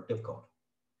becomes very difficult.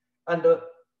 And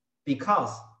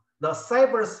because the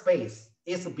cyberspace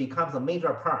becomes a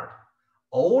major part,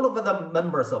 all of the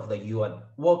members of the UN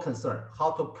were concerned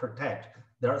how to protect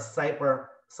their cyber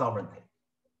sovereignty.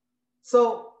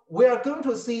 So we are going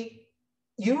to see,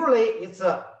 usually it's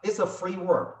a free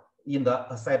world in the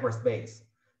cyberspace,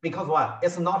 because what?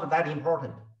 It's not that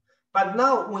important. But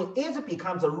now when it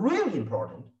becomes really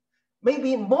important,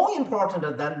 maybe more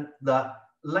important than the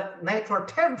natural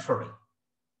territory,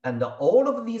 and all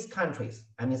of these countries,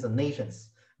 I mean the nations,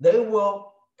 they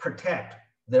will protect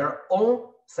their own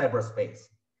cyberspace.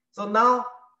 So now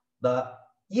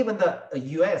even the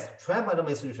US Trump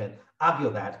administration argue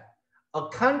that a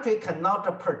country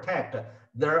cannot protect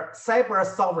their cyber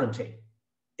sovereignty.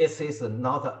 It is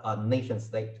not a nation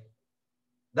state.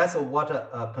 That's what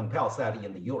Pompeo said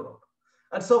in Europe.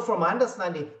 And so from my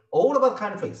understanding, all of the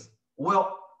countries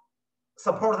will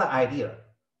support the idea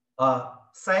of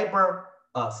cyber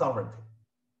sovereignty.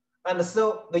 And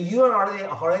so the UN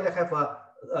already have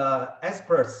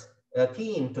experts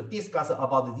team to discuss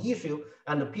about the issue,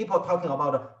 and people talking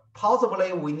about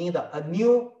possibly we need a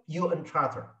new UN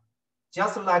charter,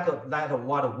 just like that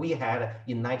what we had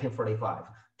in 1945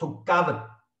 to govern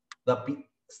the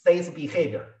state's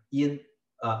behavior in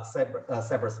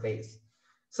cyberspace.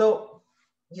 So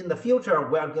in the future,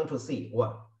 we are going to see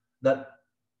what the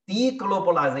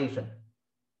deglobalization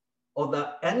or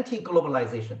the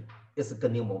anti-globalization is the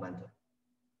new momentum.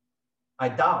 I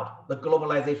doubt the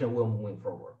globalization will move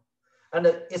forward. And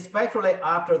especially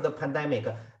after the pandemic,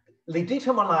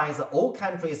 legitimize all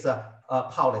countries'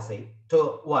 policy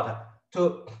to what?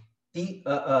 To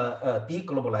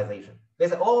deglobalization. They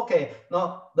say, oh, okay,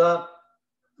 no, the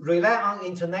rely on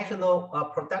international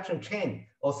production chain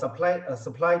or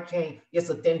supply chain is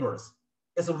dangerous,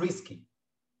 it's risky.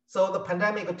 So the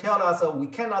pandemic tells us we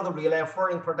cannot rely on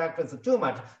foreign productions too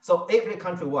much. So every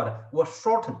country will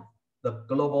shorten the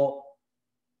global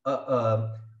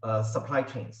supply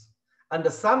chains. And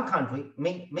some countries,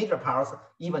 major powers,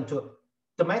 even to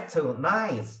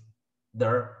domesticize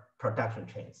their production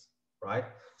chains, right?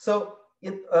 So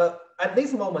at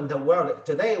this moment,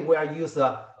 today we are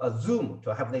using Zoom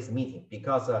to have this meeting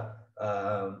because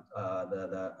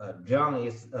John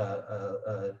is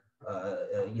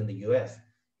in the US.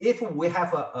 If we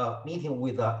have a meeting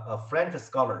with French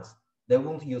scholars, they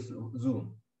won't use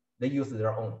Zoom. They use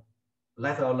their own,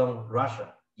 let alone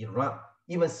Russia, Iran,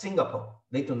 even Singapore.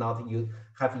 They do not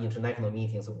have international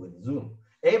meetings with Zoom.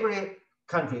 Every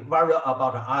country worry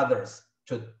about others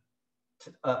to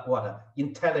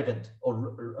intelligent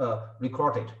or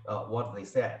recorded what they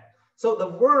said. So the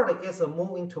world is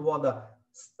moving toward the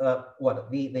what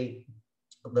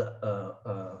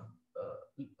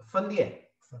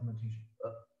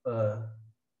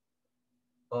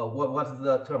is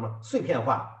the term? 碎片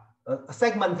化,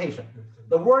 segmentation.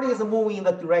 The world is moving in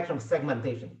the direction of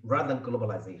segmentation rather than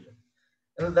globalization.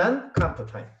 And then come to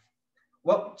China.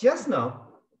 Well, just now,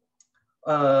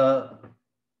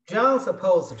 John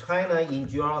supposed China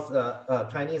enjoys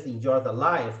Chinese enjoy the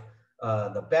life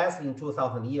the best in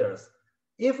 2,000 years.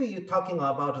 If you're talking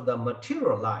about the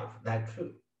material life, that's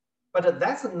true. But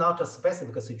that's not a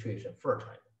specific situation for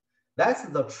China. That's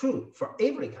the truth for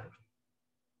every country.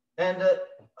 And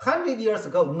 100 years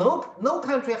ago, no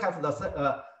country has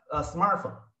the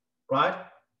smartphone, right?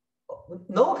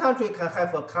 No country can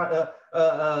have a car.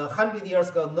 100 years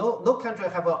ago, no country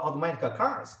have automatic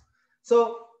cars.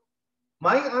 So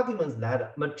my argument is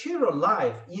that material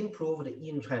life improved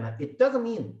in China. It doesn't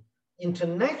mean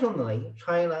internationally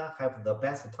China have the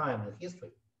best time in history.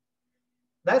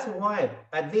 That's why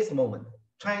at this moment,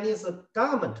 Chinese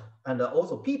government and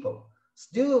also people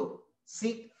still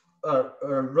seek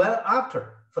run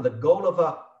after for the goal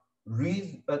of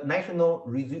national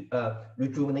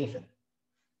rejuvenation.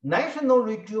 National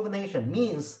rejuvenation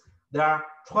means they are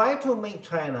trying to make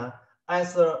China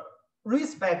as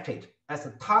respected as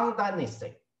a Tang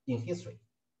dynasty in history.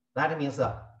 That means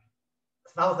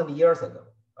 1,000 years ago,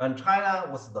 and China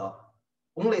was the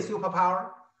only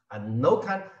superpower, and no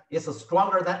country is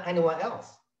stronger than anyone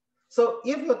else. So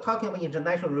if you're talking about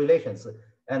international relations,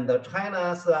 and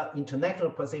China's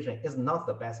international position is not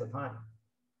the best time.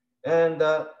 And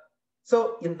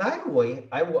so in that way,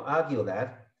 I will argue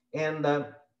that, and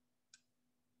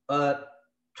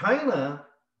China,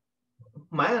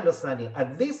 my understanding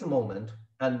at this moment,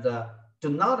 and do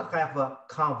not have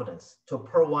confidence to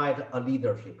provide a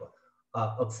leadership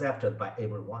accepted by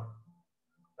everyone.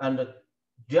 And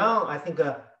John, I think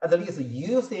at least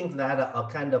you think that a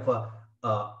kind of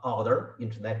order,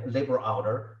 international labor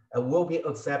order, will be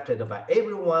accepted by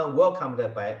everyone, welcomed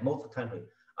by most countries.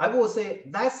 I will say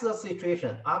that's the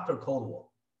situation after Cold War.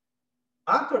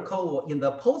 After Cold War, in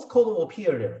the post-Cold War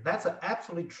period, that's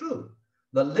absolutely true.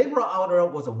 The labor order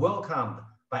was welcomed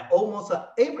by almost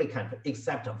every country,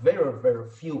 except very, very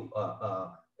few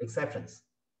exceptions.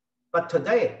 But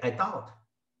today, I doubt.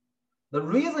 The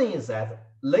reason is that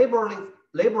labor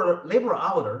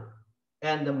order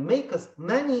and makes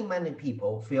many, many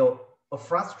people feel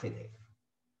frustrated.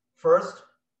 First,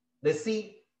 they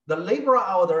see the labor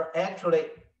order actually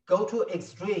go to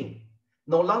extreme,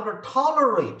 no longer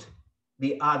tolerate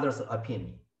the other's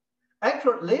opinion.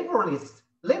 Actually,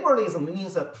 liberalism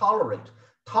means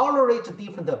tolerate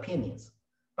different opinions.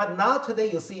 But now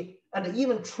today you see, and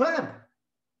even Trump,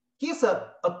 his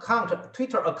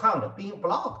Twitter account being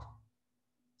blocked.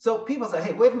 So people say,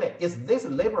 hey, wait a minute, is this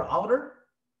labor order?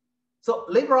 So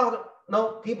labor order,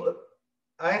 no, people,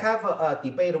 I have a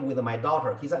debate with my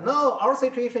daughter. He said, no, our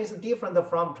situation is different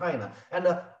from China.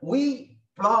 And we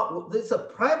block, this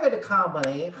private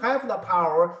company have the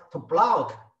power to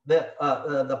block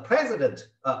the president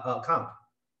account.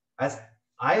 As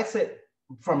I said,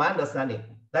 from my understanding,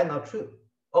 that's not true.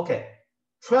 Okay,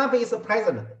 Trump is the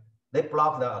president. They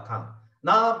block the account.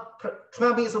 Now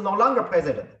Trump is no longer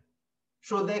president.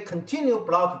 Should they continue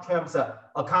block Trump's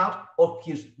account, or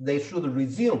they should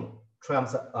resume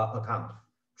Trump's account?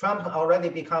 Trump already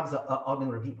becomes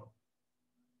ordinary people.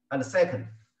 And second,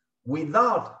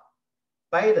 without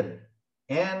Biden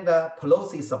and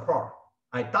Pelosi support,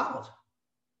 I doubt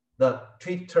the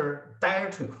Twitter dare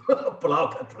to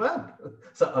block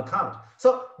Trump's account.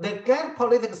 So they get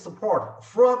political support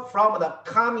from the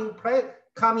coming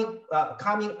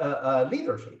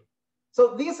leadership.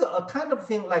 So this is a kind of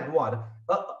thing like what?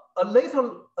 A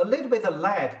little bit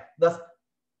like the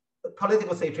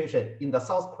political situation in the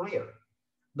South Korea.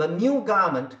 The new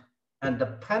government and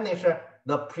punish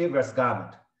the previous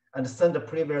government and send the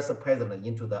previous president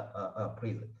into the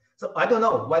prison. So I don't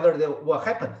know whether that will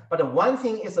happen, but one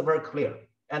thing is very clear.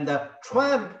 And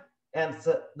Trump and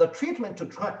the treatment to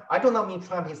Trump, I do not mean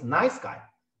Trump is a nice guy,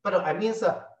 but I mean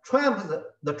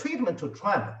the treatment to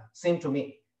Trump seems to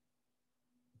me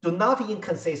do not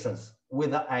inconsistent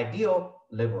with the ideal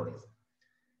liberalism.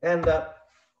 And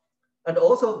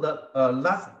also the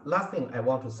last thing I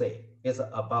want to say is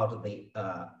about the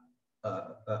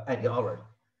ideology.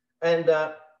 And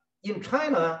in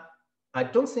China, I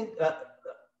don't think,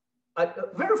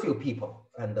 very few people,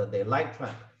 and they like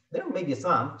Trump. There may be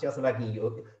some, just like in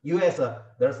US,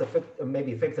 there's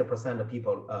maybe 50% of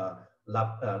people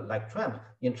like Trump.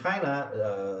 In China,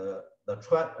 the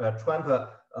Trump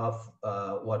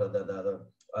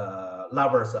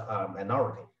lovers are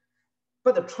minority.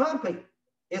 But Trump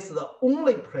is the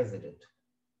only president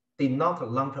did not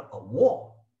launch a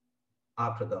war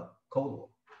after the Cold War.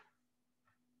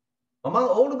 Among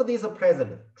all of these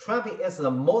presidents, Trump is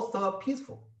the most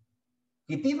peaceful.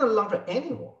 He didn't launch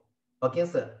any war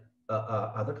against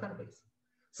other countries.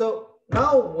 So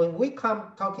now when we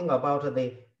come talking about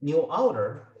the new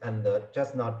order, and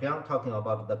just now John talking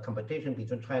about the competition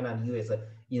between China and US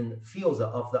in fields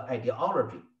of the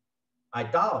ideology, I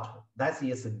doubt that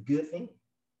is a good thing.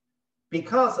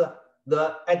 Because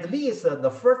at least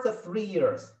the first 3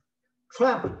 years,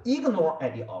 Trump ignored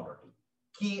ideology.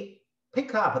 He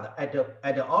picked up the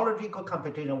ideological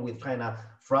competition with China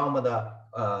from the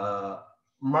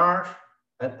March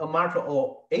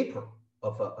or April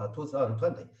of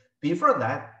 2020. Before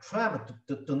that, Trump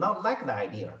do not like the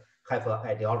idea have an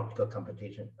ideological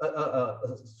competition,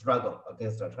 struggle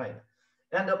against China.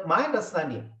 And my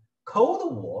understanding,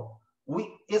 Cold War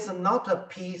is not a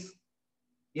peace,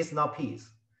 it's not peace.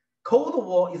 Cold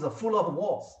War is full of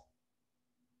wars,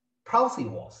 proxy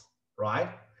wars, right?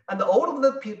 And all of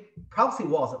the proxy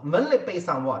wars mainly based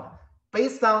on what?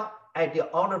 Based on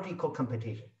ideological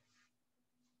competition.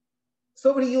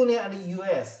 Soviet Union and the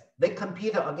US, they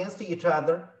compete against each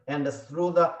other, and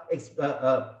through the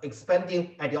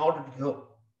expanding ideological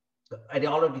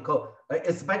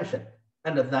expansion,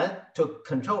 and then to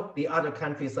control the other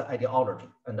countries' ideology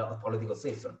and the political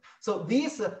system. So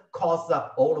these caused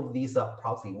all of these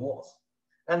proxy wars.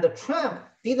 And Trump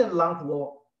didn't launch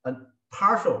war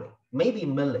partially, maybe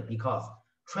mainly because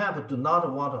Trump do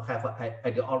not want to have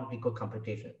ideological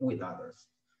competition with others.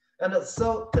 And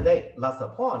so today, last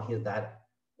point is that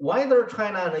whether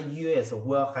China and the US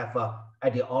will have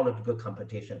ideological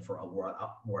competition for a world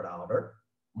order,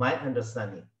 my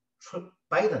understanding,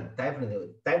 Biden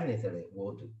definitely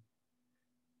will do.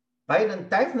 Biden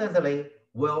definitely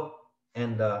will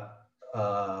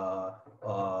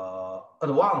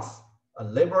advance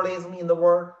liberalism in the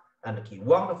world, and he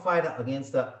want to fight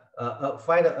against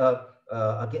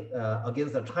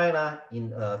China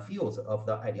in fields of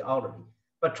the ideology.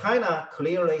 But China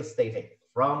clearly stated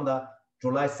from the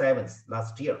July 7th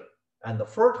last year, and the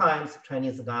 4 times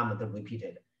Chinese government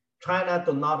repeated, China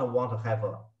do not want to have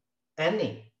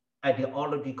any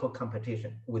ideological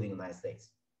competition with the United States.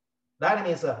 That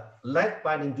means let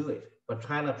Biden do it, but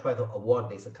China try to avoid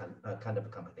this kind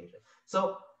of competition.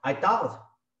 So I doubt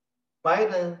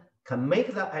Biden can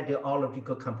make the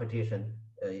ideological competition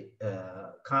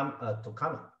come.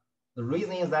 The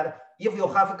reason is that if you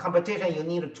have a competition, you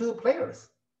need 2 players.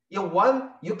 You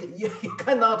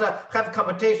cannot have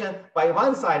competition by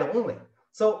one side only.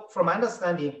 So from my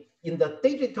understanding, in the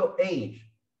digital age,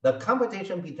 the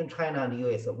competition between China and the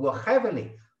US will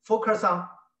heavily focus on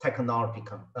technology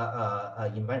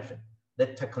invention, the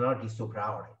technology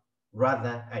superiority, rather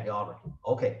than ideology.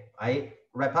 Okay, I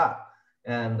wrap up.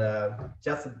 And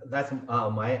just that's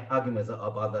my arguments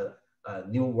about the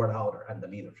new world order and the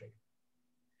leadership.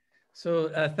 So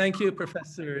thank you,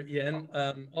 Professor Yan.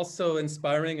 Also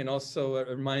inspiring, and also a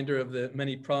reminder of the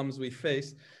many problems we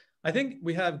face. I think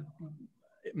we have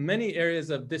many areas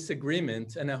of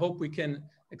disagreement, and I hope we can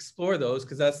explore those,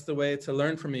 because that's the way to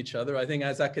learn from each other. I think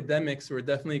as academics, we're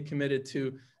definitely committed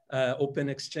to open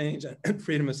exchange and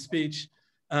freedom of speech.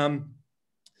 But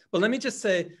let me just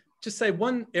say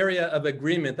one area of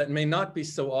agreement that may not be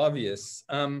so obvious.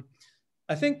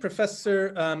 I think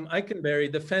Professor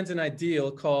Ikenberry defends an ideal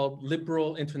called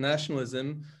liberal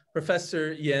internationalism.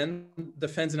 Professor Yan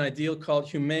defends an ideal called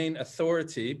humane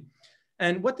authority.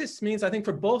 And what this means, I think,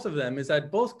 for both of them is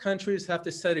that both countries have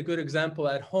to set a good example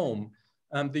at home.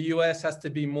 The US has to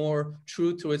be more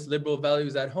true to its liberal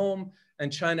values at home,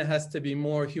 and China has to be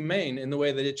more humane in the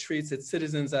way that it treats its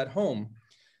citizens at home.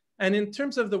 And in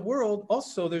terms of the world,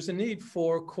 also, there's a need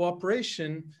for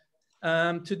cooperation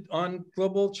on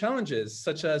global challenges,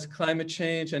 such as climate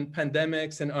change and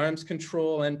pandemics and arms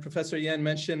control. And Professor Yan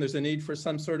mentioned there's a need for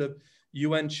some sort of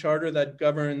UN charter that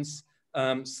governs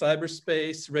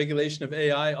cyberspace, regulation of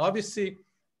AI. Obviously,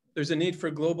 there's a need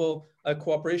for global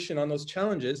cooperation on those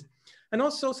challenges. And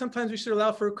also, sometimes we should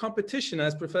allow for competition,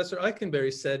 as Professor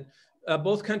Ikenberry said.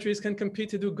 Both countries can compete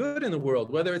to do good in the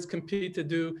world, whether it's compete to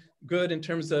do good in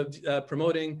terms of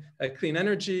promoting clean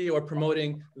energy or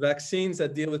promoting vaccines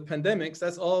that deal with pandemics.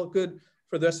 That's all good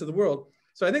for the rest of the world.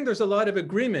 So I think there's a lot of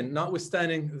agreement,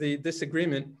 notwithstanding the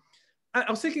disagreement. I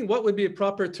was thinking, what would be a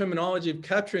proper terminology of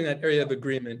capturing that area of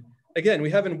agreement? Again, we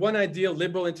have in one ideal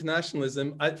liberal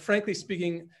internationalism. Frankly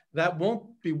speaking, that won't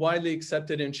be widely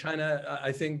accepted in China,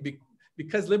 I think,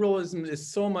 because liberalism is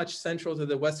so much central to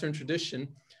the Western tradition.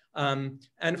 And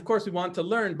of course, we want to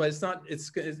learn, but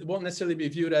it won't necessarily be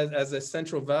viewed as a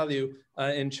central value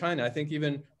in China. I think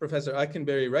even Professor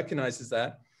Ikenberry recognizes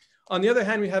that. On the other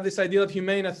hand, we have this idea of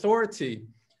humane authority.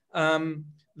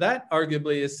 That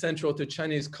arguably is central to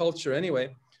Chinese culture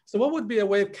anyway. So what would be a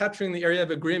way of capturing the area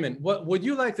of agreement? What would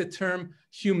you like the term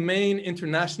humane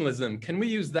internationalism? Can we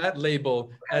use that label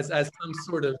as some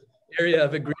sort of area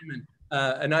of agreement?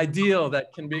 An ideal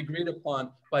that can be agreed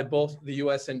upon by both the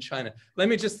US and China. Let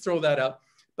me just throw that out.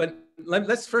 But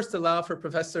let's first allow for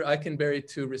Professor Ikenberry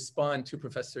to respond to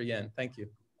Professor Yan. Thank you.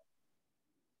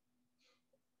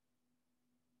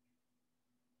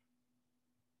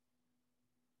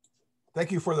 Thank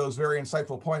you for those very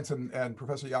insightful points. And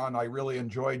Professor Yan, I really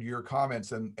enjoyed your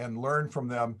comments and learned from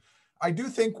them. I do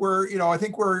think there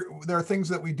are things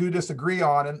that we do disagree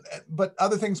on, but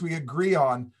other things we agree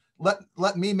on.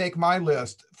 Let me make my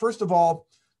list. First of all,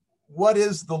 what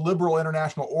is the liberal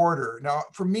international order? Now,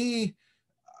 for me,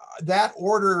 that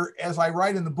order, as I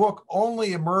write in the book,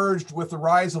 only emerged with the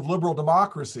rise of liberal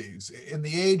democracies. In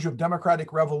the age of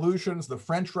democratic revolutions, the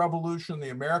French Revolution,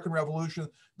 the American Revolution,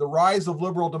 the rise of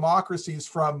liberal democracies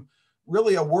from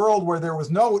really a world where there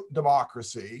was no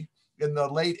democracy in the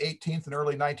late 18th and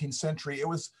early 19th century. It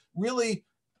was really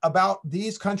about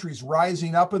these countries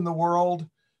rising up in the world,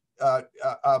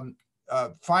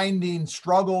 finding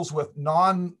struggles with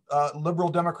non-liberal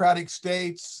democratic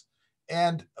states,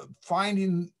 and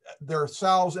finding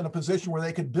themselves in a position where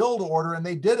they could build order, and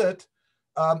they did it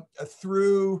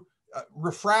through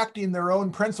refracting their own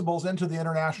principles into the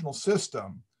international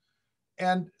system.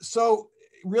 And so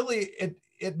really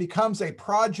it becomes a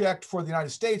project for the United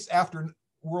States after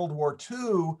World War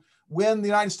II, when the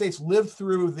United States lived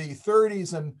through the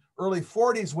 30s and early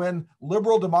 40s, when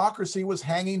liberal democracy was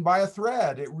hanging by a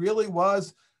thread. It really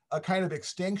was a kind of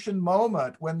extinction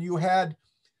moment when you had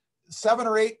 7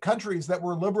 or 8 countries that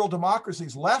were liberal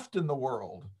democracies left in the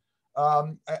world.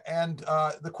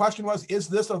 The question was, is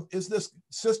this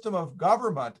system of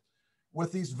government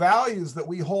with these values that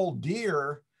we hold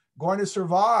dear going to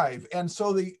survive? And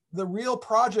so the real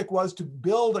project was to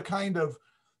build a kind of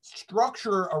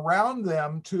structure around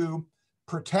them to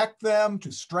protect them,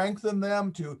 to strengthen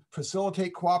them, to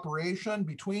facilitate cooperation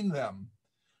between them.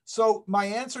 So my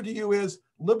answer to you is,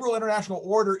 liberal international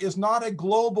order is not a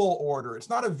global order. It's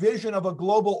not a vision of a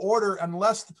global order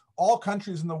unless all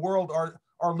countries in the world are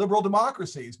liberal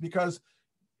democracies, because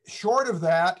short of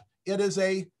that, it is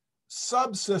a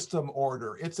subsystem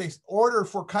order. It's an order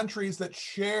for countries that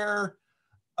share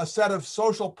a set of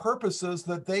social purposes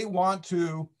that they want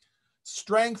to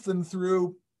strengthen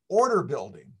through order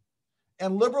building.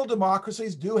 And liberal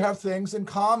democracies do have things in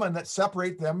common that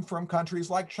separate them from countries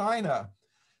like China.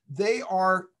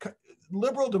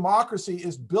 Liberal democracy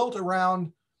is built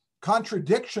around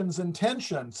contradictions and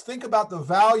tensions. Think about the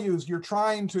values you're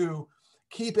trying to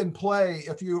keep in play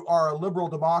if you are a liberal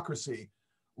democracy: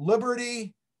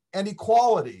 liberty and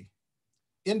equality,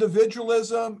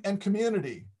 individualism and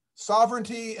community,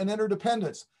 sovereignty and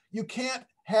interdependence. You can't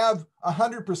have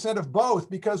 100% of both,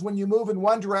 because when you move in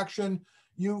one direction,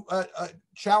 you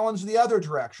challenge the other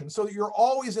direction. So you're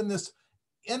always in this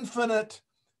infinite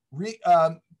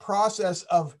process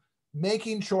of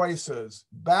making choices,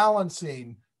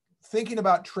 balancing, thinking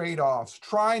about trade-offs,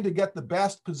 trying to get the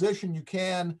best position you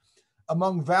can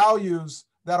among values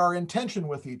that are in tension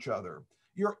with each other.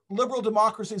 Your liberal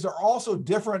democracies are also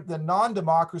different than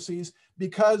non-democracies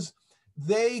because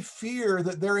they fear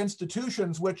that their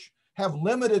institutions, which have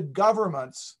limited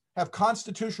governments, have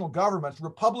constitutional governments,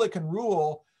 republican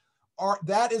rule,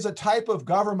 that is a type of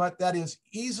government that is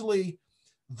easily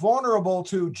vulnerable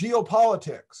to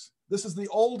geopolitics. This is the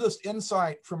oldest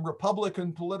insight from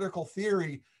Republican political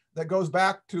theory that goes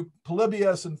back to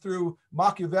Polybius and through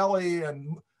Machiavelli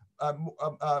and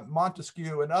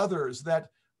Montesquieu and others, that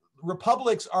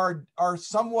republics are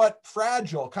somewhat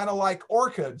fragile, kind of like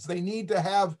orchids. They need to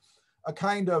have a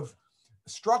kind of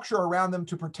structure around them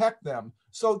to protect them.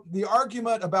 So the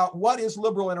argument about what is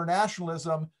liberal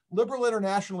internationalism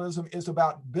is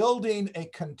about building a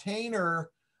container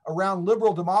around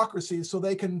liberal democracies so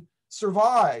they can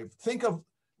survive. Think of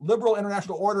liberal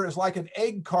international order as like an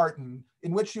egg carton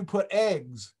in which you put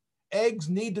eggs. Eggs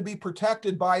need to be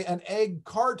protected by an egg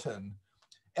carton.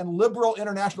 And liberal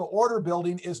international order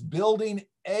building is building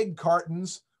egg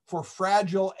cartons for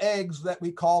fragile eggs that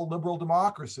we call liberal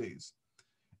democracies.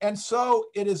 And so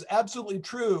it is absolutely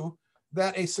true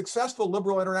that a successful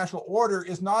liberal international order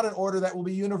is not an order that will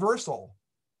be universal.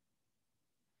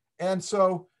 And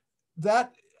so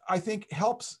that, I think,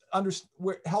 helps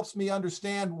me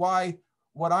understand why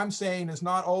what I'm saying is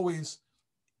not always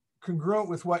congruent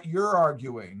with what you're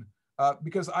arguing,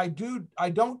 because I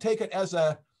don't take it as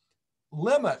a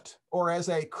limit or as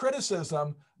a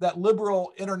criticism that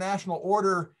liberal international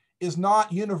order is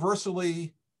not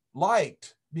universally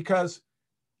liked, because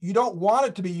you don't want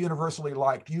it to be universally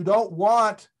liked. You don't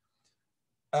want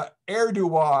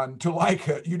Erdogan to like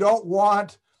it. You don't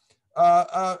want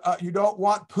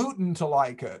Putin to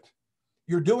like it.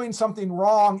 You're doing something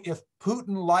wrong if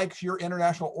Putin likes your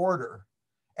international order.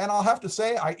 And I'll have to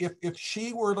say, if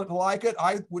she were to like it,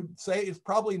 I would say it's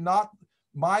probably not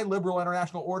my liberal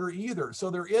international order either. So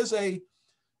there is it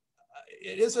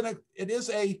is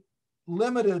a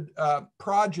limited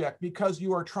project, because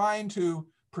you are trying to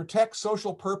protect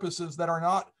social purposes that are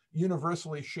not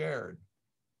universally shared.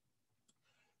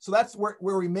 So that's where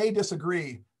we may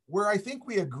disagree. Where I think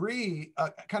we agree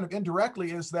kind of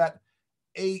indirectly is that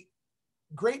a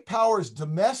great power's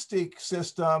domestic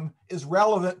system is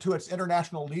relevant to its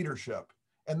international leadership.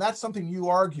 And that's something you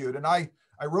argued, and I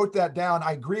wrote that down.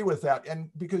 I agree with that. And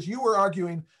because you were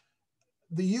arguing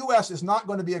the US is not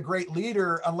going to be a great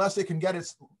leader unless it can get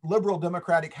its liberal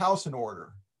democratic house in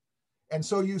order. And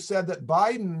so you said that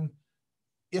Biden,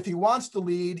 if he wants to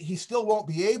lead, he still won't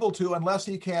be able to unless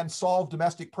he can solve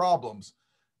domestic problems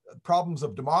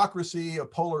of democracy,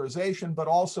 of polarization, but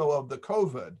also of the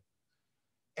COVID.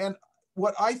 And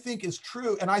what I think is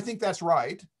true, and I think that's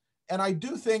right, and I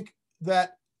do think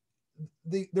that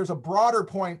there's a broader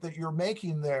point that you're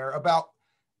making there about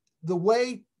the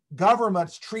way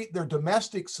governments treat their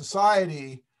domestic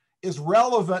society is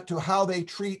relevant to how they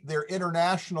treat their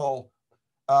international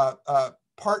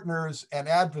partners and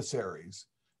adversaries.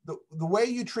 The way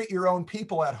you treat your own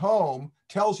people at home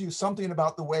tells you something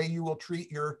about the way you will treat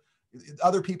your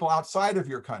other people outside of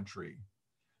your country.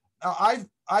 Now,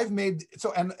 I've made,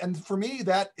 so, and for me,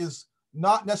 that is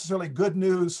not necessarily good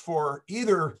news for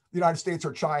either the United States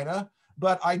or China,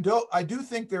 but I do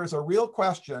think there's a real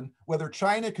question whether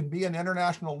China can be an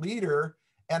international leader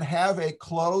and have a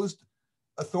closed,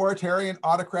 authoritarian,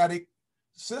 autocratic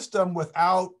system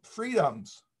without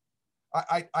freedoms.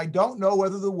 I don't know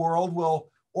whether the world will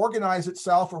organize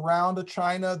itself around a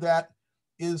China that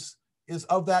is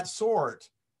of that sort.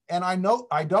 And I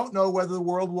don't know whether the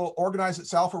world will organize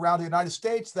itself around the United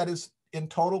States that is in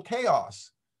total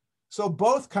chaos. So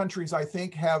both countries, I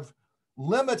think, have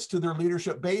limits to their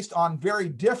leadership based on very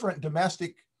different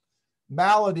domestic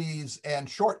maladies and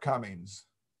shortcomings.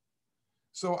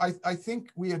 So I think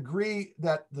we agree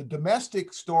that the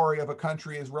domestic story of a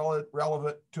country is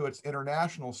relevant to its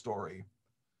international story.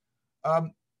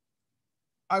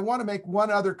 I want to make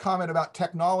one other comment about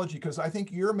technology, because I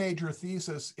think your major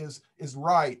thesis is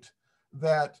right,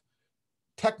 that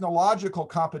technological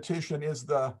competition is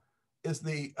the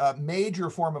major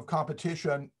form of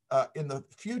competition in the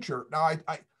future. Now,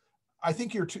 I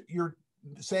think you're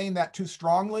saying that too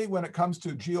strongly when it comes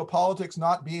to geopolitics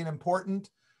not being important.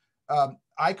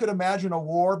 I could imagine a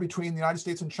war between the United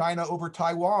States and China over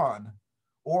Taiwan,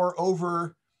 or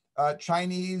over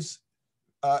Chinese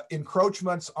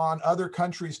encroachments on other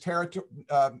countries'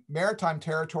 maritime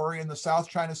territory in the South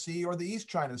China Sea or the East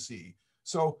China Sea.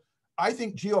 So I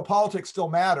think geopolitics still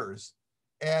matters.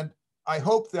 And I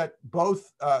hope that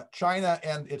both China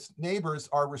and its neighbors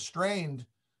are restrained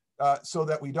so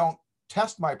that we don't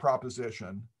test my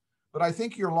proposition. But I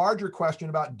think your larger question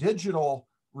about digital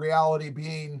reality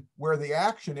being where the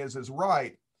action is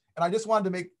right. And I just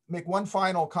wanted to make one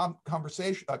final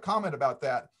comment about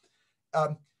that.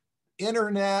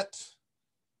 Internet,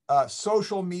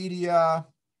 social media,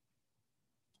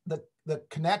 the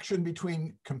connection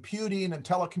between computing and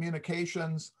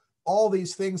telecommunications, all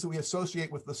these things that we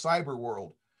associate with the cyber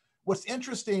world. What's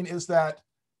interesting is that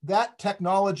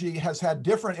technology has had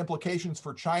different implications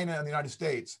for China and the United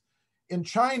States. In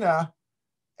China,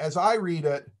 as I read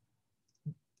it,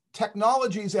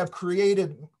 technologies have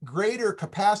created greater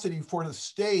capacity for the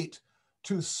state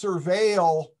to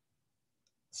surveil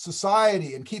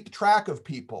society and keep track of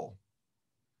people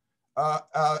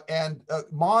and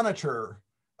monitor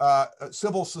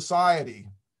civil society,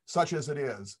 such as it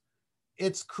is.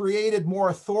 It's created more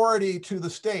authority to the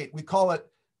state. We call it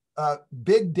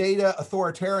big data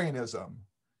authoritarianism.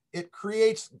 It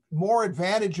creates more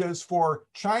advantages for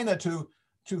China to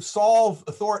solve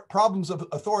problems of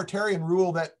authoritarian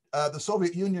rule that the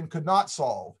Soviet Union could not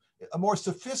solve, a more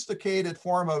sophisticated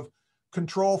form of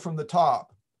control from the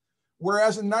top.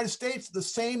 Whereas in the United States, the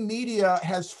same media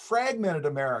has fragmented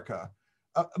America.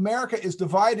 America is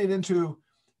divided into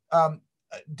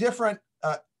different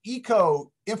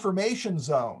eco-information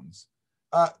zones.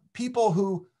 People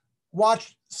who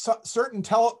watch certain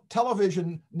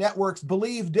television networks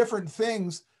believe different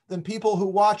things than people who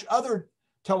watch other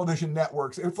television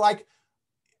networks. It's like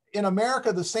in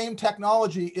America, the same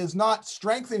technology is not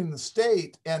strengthening the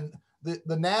state and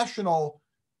the national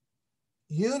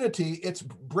unity, it's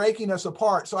breaking us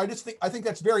apart. So I think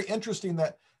that's very interesting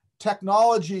that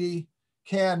technology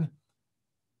can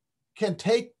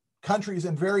take countries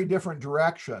in very different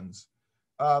directions.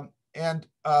 I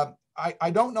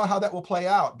don't know how that will play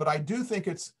out, but I do think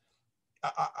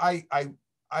I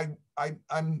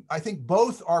think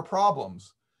both are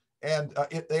problems, and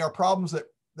they are problems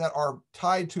that are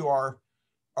tied to our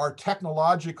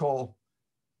technological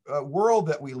world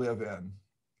that we live in.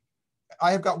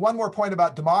 I have got one more point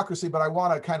about democracy, but I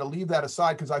want to kind of leave that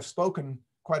aside because I've spoken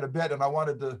quite a bit, and I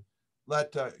wanted to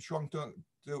let Xuetong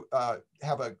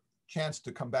have a chance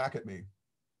to come back at me.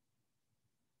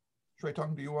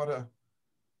 Xuetong, do you want to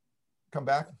come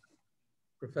back?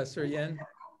 Professor Yan?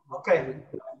 Okay.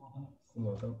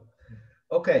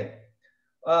 Okay.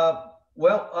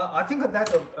 Well, I think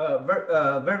that's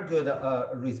a very good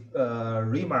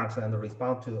remarks and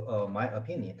response to my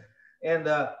opinion. And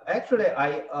actually,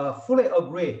 I fully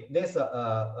agree this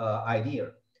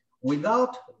idea.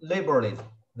 Without liberalism,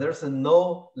 there's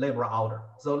no liberal order.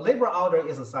 So liberal order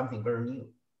is something very new.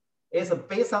 It's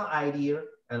based on idea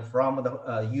and from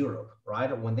the Europe,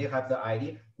 right? When they have the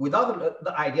idea, without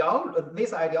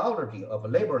this ideology of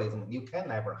liberalism, you can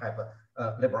never have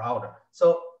a liberal order.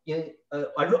 So I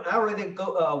already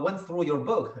went through your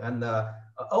book, and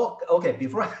okay,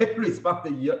 before I respond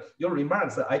to your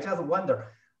remarks, I just wonder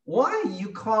why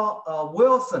you call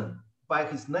Wilson by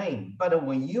his name, but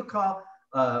when you call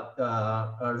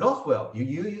Roswell, you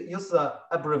use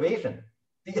abbreviation.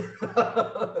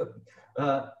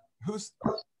 Who's?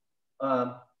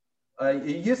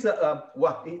 You use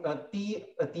what?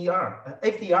 DR,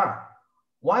 FDR.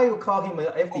 Why you call him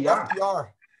FDR? Oh,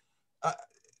 FDR.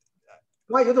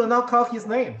 Why you do not call his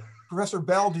name? Professor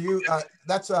Bell, do you?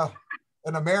 That's an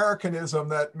Americanism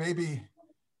that maybe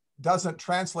doesn't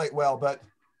translate well, but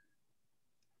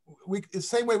the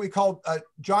same way we called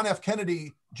John F.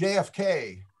 Kennedy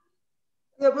JFK.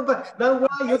 Yeah, but then why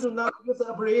you do not use the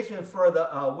abbreviation for the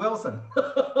Wilson?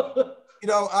 You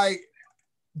know,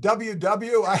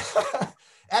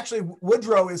 actually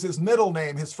Woodrow is his middle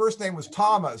name. His first name was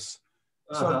Thomas.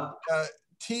 So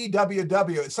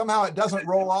TWW. Somehow it doesn't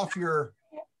roll off your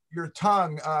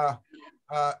tongue.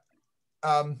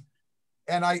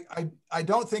 And I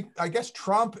don't think, I guess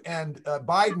Trump and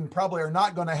Biden probably are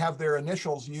not going to have their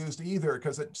initials used either,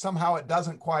 because somehow it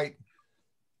doesn't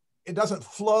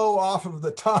flow off of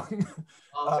the tongue.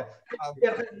 Okay.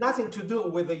 It has nothing to do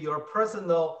with your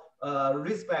personal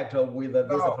respect with this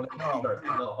political figure.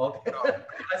 No, okay. No.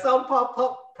 I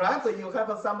thought perhaps you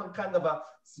have some kind of a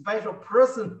special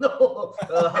personal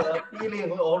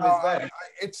feeling or respect.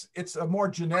 It's a more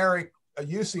generic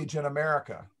usage in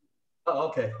America. Oh,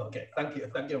 okay. Thank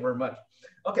you very much.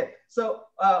 Okay, so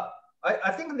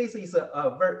I think this is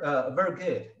very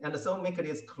good, and so make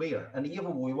it clear. And if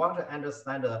we want to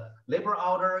understand the liberal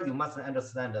order, you must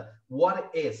understand what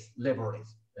is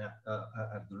liberalism at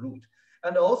the root.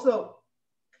 And also,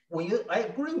 I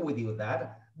agree with you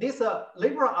that this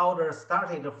liberal order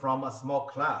started from a small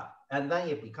club, and then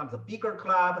it becomes a bigger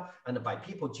club, and by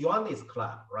people join this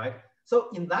club, right?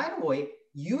 So in that way,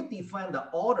 you define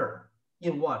the order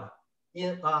in what?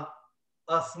 In a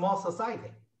small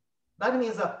society. That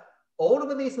means all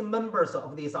of these members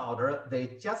of this order, they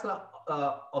just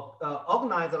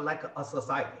organize like a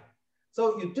society.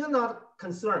 So you do not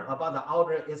concern about the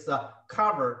order is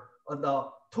cover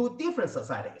the two different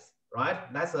societies, right?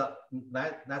 That's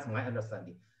my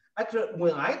understanding. Actually,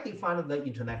 when I define the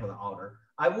international order,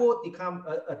 I will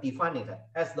define it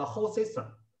as the whole system.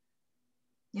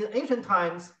 In ancient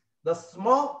times,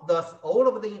 all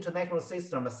of the international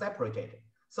system are separated.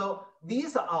 So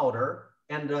this order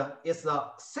and is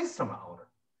a system order.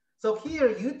 So here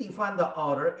you define the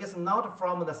order is not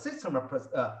from the system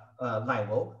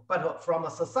level, but from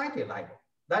a society level.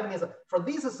 That means for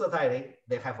this society,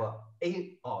 they have a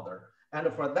order.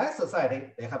 And for that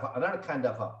society, they have another kind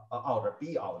of order,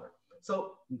 B order.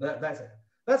 So that's it.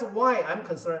 That's why I'm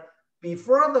concerned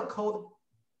before the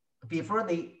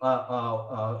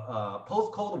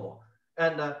post-Cold War,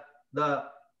 and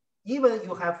even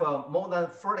you have more than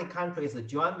 40 countries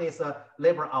join this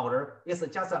labor order. It's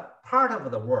just a part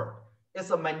of the world. It's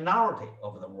a minority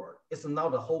of the world. It's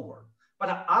not the whole world.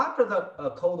 But after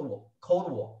the Cold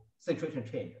War situation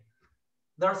changed,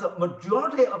 there's a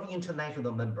majority of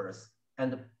international members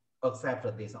and accept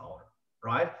this order,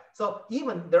 right? So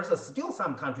even there's still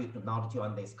some countries do not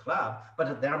join this club,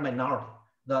 but they're minority.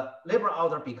 The labor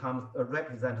order becomes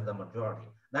represent the majority.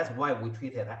 That's why we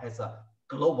treat it as a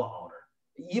global order.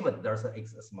 Even there's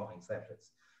small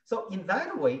exceptions. So in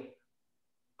that way,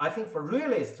 I think for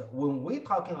realists, when we're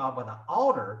talking about the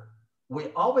order,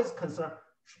 we always concern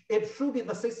it should be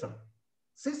the system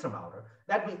order,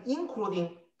 that means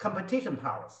including competition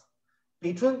powers,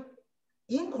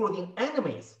 including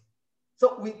enemies.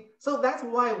 So that's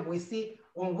why we see,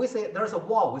 when we say there's a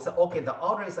war, we say, okay, the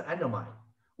order is undermined.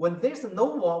 When there's no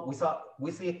war,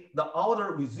 we see the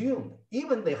order resumed,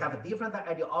 even they have a different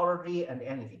ideology and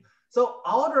anything. So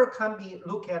order can be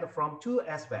looked at from two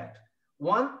aspects.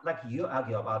 One, like you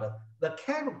argue about the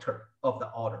character of the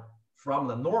order from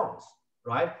the norms,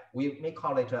 right? We may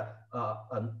call it the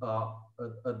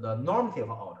normative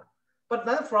order. But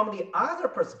then from the other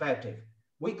perspective,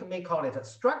 we may call it a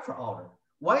structural order.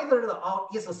 Whether the order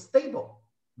is stable,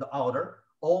 the order,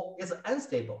 or is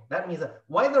unstable. That means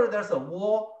whether there's a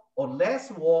war or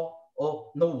less war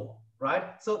or no war,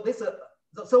 right? So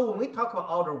so when we talk about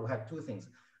order, we have two things.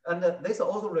 And this is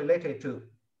also related to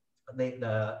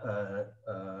the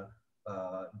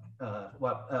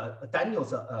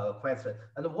Daniel's question,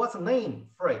 and what's the name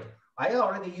for it? I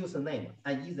already used the name,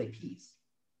 an easy peace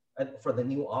for the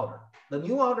new order. The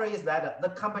new order is that the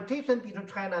competition between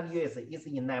China and US is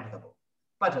inevitable,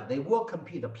 but they will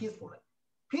compete peacefully.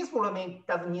 Peacefully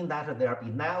doesn't mean that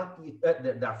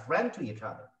they're friends to each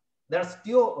other. They're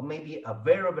still maybe a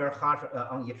very, very harsh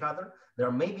on each other.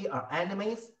 There maybe are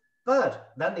enemies,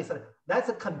 but then they said,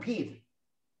 let's compete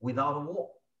without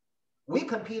war. We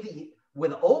compete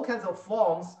with all kinds of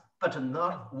forms, but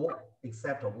not war,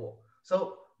 except war.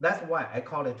 So that's why I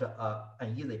call it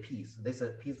an easy peace. This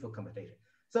is peaceful competition.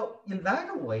 So in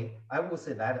that way, I would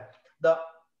say that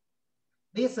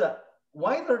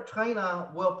whether China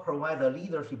will provide the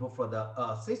leadership for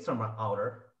the system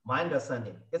order, my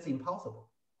understanding, it's impossible.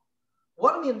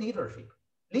 What do you mean leadership?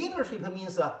 Leadership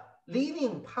means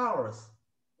leading powers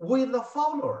with the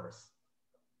followers,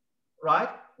 right?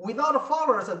 Without the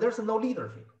followers, there's no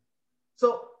leadership.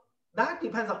 So that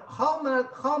depends on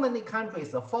how many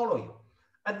countries follow you.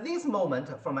 At this moment,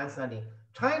 from my understanding,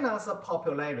 China's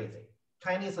popularity,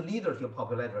 Chinese leadership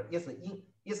popularity is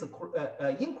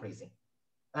increasing.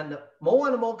 And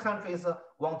more countries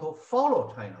want to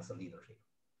follow China's leadership.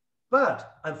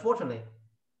 But unfortunately,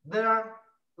 they are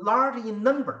large in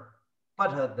number,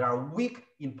 but they are weak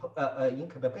in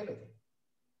capability.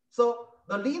 So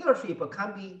the leadership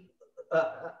can be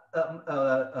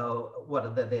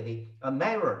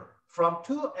measured from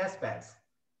two aspects,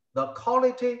 the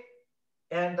quality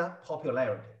and the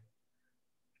popularity.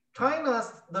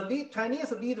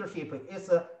 Chinese leadership is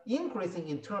increasing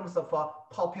in terms of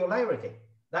popularity.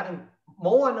 That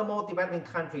more and more developing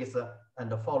countries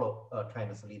and follow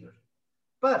China's leadership.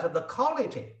 But the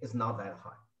quality is not that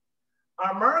high.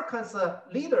 Americans'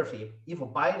 leadership, if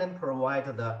Biden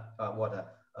provided the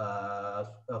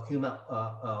human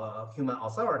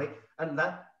authority, and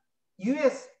then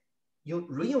US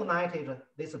reunited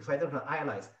these traditional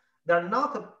allies, they're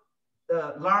not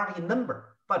large in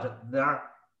number, but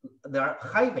they're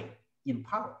heavy in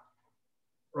power,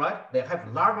 right? They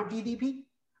have larger GDP,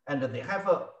 and they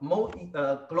have more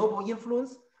global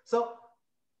influence. So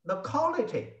the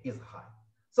quality is high.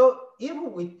 So if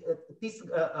we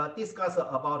discuss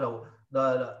about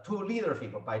the two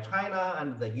leadership by China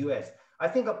and the US, I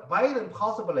think Biden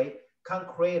possibly can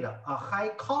create a high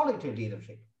quality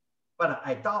leadership, but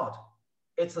I doubt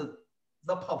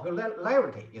the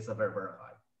popularity is very, very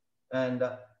high. And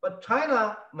but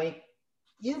China may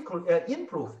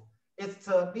improve its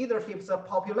leadership's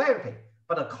popularity,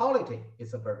 but the quality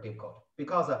is very difficult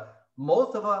because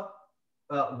most of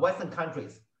Western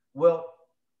countries will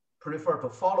prefer to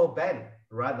follow Biden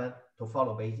rather than to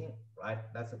follow Beijing, right?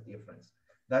 That's the difference.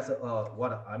 That's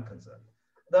what I'm concerned.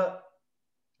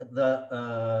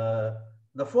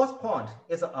 The fourth point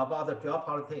is about the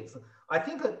geopolitics. I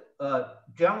think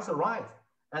John's right,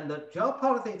 and the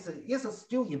geopolitics is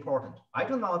still important. I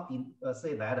do not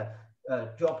say that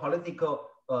geopolitical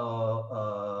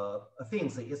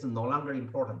things is no longer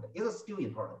important. It is still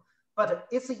important, but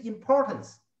its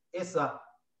importance is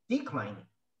declining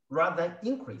rather than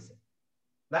increasing.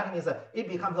 That means it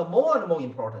becomes more and more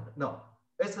important. No,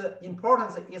 its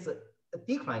importance is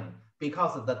declining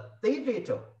because the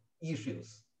digital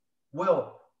issues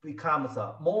will become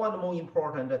more and more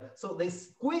important. So they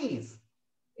squeeze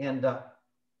and the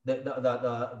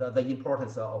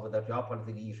importance of the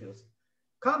geopolitical issues.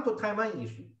 Come to Taiwan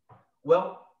issue.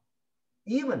 Well,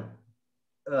 even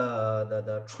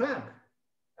the Trump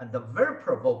and the very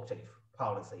provocative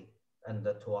policy and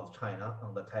towards China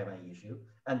on the Taiwan issue,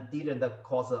 and didn't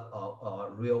cause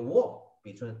a real war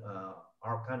between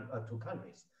our two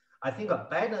countries. I think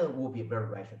Biden will be very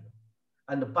rational.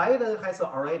 And Biden has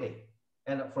already,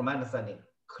 and from my understanding,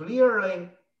 clearly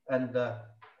and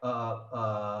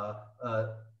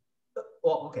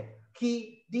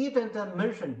he didn't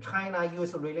mention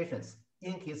China-US relations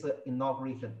in his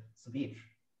inauguration speech.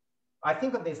 I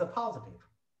think this is positive.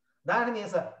 That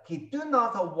means he do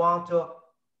not want to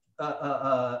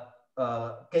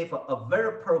give a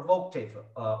very provocative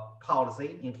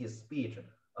policy in his speech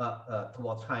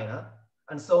towards China.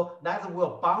 And so that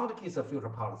will bound his future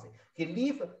policy.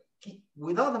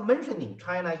 Without mentioning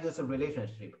China-US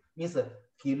relationship, means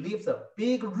he leaves a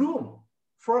big room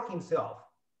for himself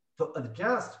to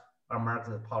adjust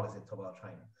American policy toward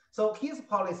China. So his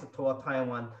policy toward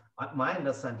Taiwan, my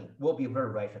understanding, will be very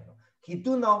rational. He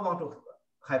do not want to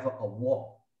have a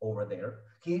war over there.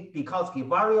 Because he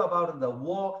worry about the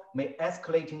war may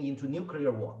escalating into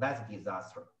nuclear war. That's a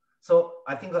disaster. So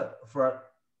I think for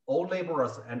all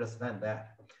laborers understand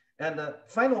that. And the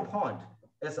final point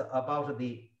is about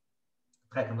the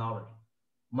technology.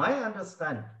 My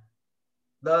understanding,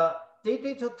 the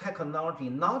digital technology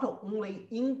not only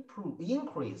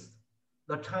increased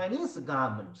the Chinese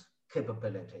government's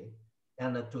capability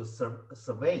and to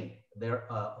survey their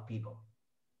people.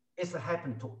 It's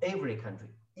happened to every country,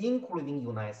 including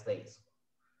United States.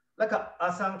 Like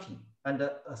Assange and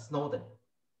Snowden,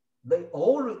 they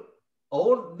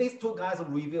all these two guys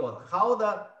revealed how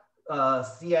the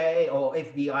CIA or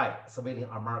FBI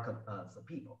surveilling American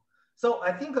people. So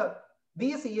I think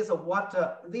this is what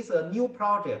this new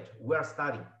project we're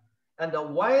studying, and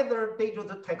whether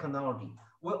digital technology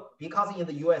will, because in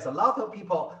the US, a lot of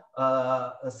people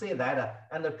say that,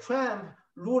 and Trump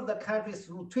ruled the country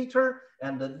through Twitter,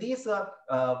 and this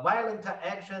violent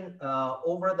action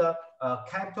over the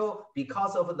Capitol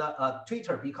because of the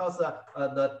Twitter, because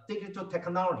the digital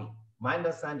technology, my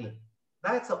understanding,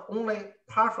 that's only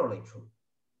partially true.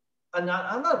 And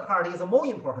another part is more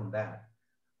important than that.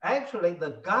 Actually,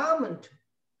 the government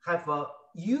have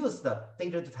used the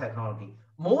digital technology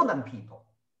more than people.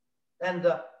 And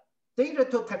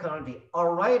digital technology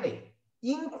already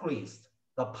increased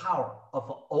the power of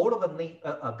all of the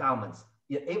governments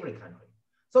in every country.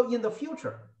 So in the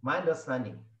future, my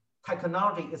understanding,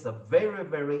 technology is a very,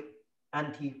 very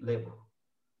anti-liberal.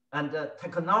 And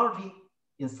technology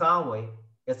in some way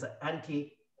is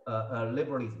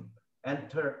anti-liberalism,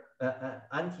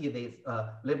 anti these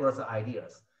liberal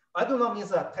ideas. I do not mean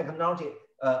that technology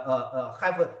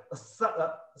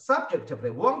subjectively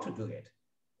want to do it,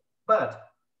 but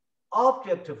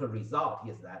objective result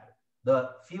is that the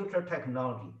future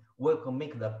technology will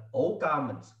make the all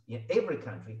governments in every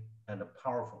country and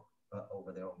powerful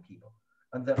over their own people.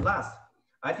 And the last,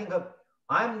 I think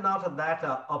I'm not that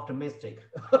optimistic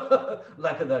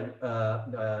like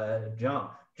the John.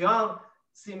 John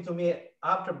seemed to me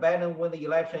after Biden won the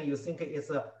election, you think it's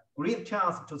a great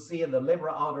chance to see the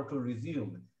liberal order to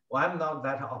resume. Well, I'm not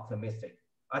that optimistic.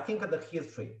 I think the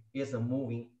history is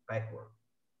moving backward.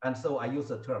 And so I use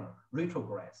the term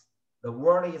retrogress. The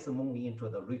world is moving into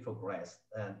the retrogress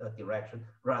direction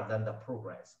rather than the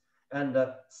progress. And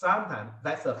sometimes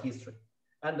that's a history.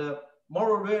 And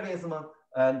moral realism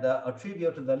and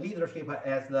attribute the leadership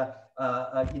as the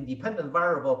independent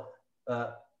variable,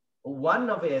 one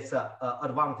of its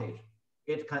advantage,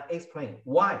 it can explain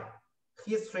why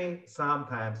history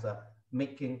sometimes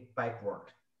making backward.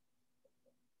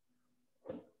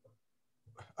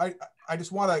 I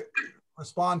just want to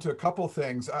respond to a couple of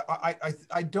things.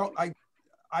 I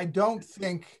don't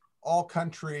think all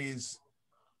countries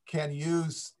can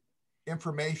use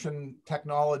information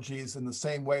technologies in the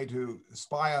same way to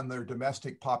spy on their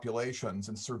domestic populations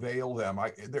and surveil them.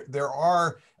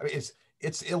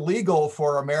 It's illegal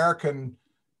for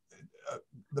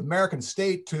the American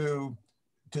state to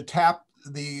tap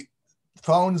the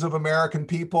phones of American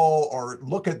people or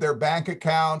look at their bank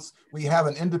accounts. We have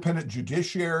an independent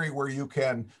judiciary where you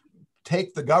can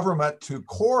take the government to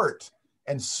court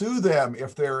and sue them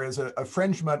if there is an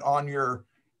infringement on your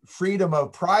freedom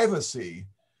of privacy.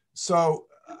 So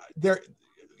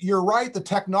you're right, the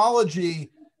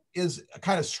technology is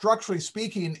kind of structurally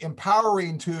speaking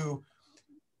empowering to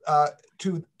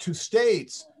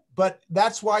states, but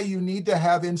that's why you need to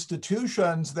have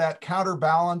institutions that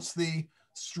counterbalance the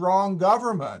strong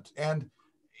government. And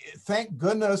thank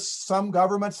goodness some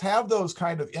governments have those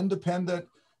kind of independent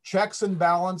checks and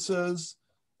balances,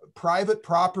 private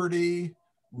property,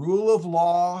 rule of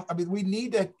law. I mean, we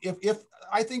need to, if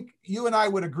I think you and I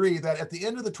would agree that at the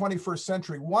end of the 21st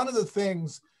century, one of the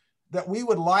things that we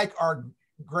would like our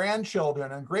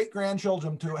grandchildren and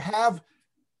great-grandchildren to have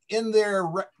in their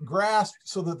grasp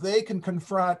so that they can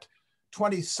confront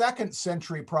 22nd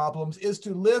century problems is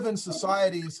to live in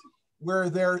societies where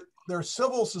their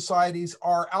civil societies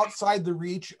are outside the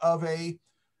reach of a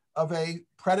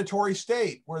predatory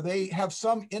state, where they have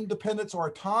some independence or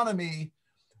autonomy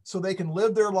so they can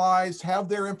live their lives, have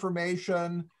their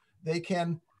information, they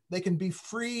can be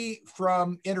free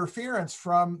from interference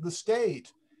from the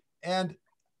state. And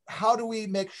how do we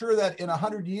make sure that in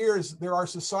 100 years there are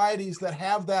societies that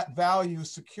have that value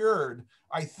secured?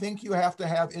 I think you have to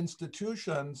have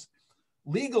institutions,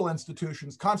 legal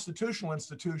institutions, constitutional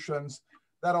institutions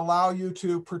that allow you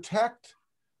to protect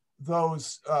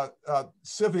those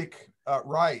civic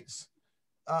rights.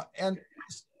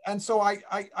 And so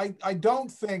I don't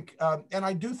think, and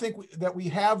I do think that we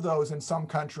have those in some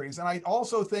countries. And I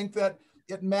also think that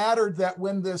it mattered that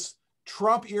when this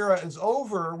Trump era is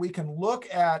over, we can look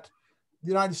at the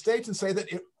United States and say that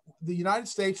the United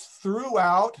States threw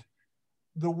out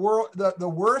the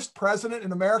worst president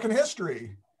in American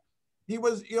history. He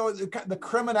was, the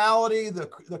criminality,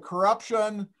 the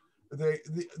corruption,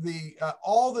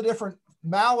 all the different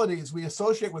maladies we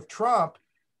associate with Trump.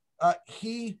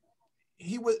 He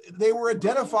they were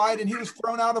identified and he was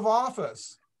thrown out of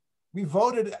office. We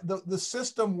voted, the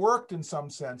system worked in some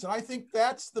sense. And I think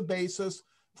that's the basis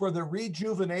for the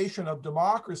rejuvenation of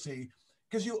democracy,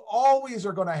 because you always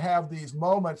are going to have these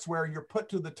moments where you're put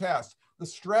to the test, the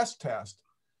stress test.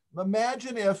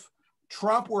 Imagine if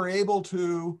Trump were able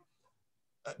to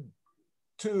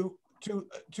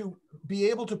be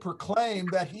able to proclaim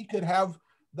that he could have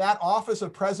that office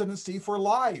of presidency for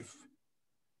life.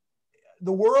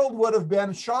 The world would have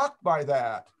been shocked by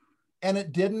that, and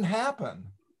it didn't happen.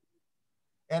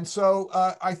 And so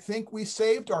I think we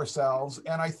saved ourselves,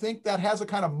 and I think that has a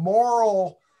kind of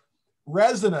moral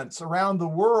resonance around the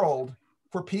world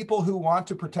for people who want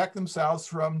to protect themselves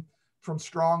from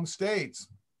strong states.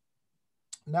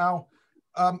 Now,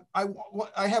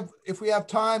 I have, if we have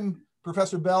time,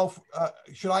 Professor Bell,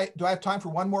 do I have time for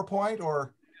one more point,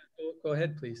 or? Go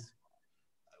ahead, please.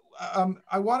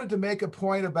 I wanted to make a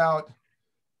point about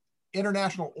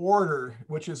international order,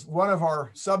 which is one of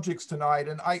our subjects tonight.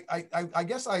 And I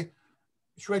guess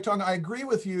Xuetong, I agree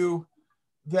with you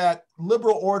that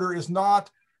liberal order is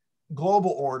not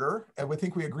global order, and we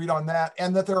think we agreed on that,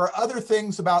 and that there are other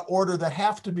things about order that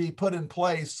have to be put in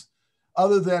place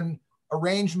other than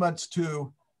arrangements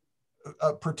to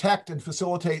protect and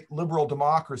facilitate liberal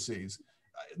democracies.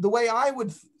 The way I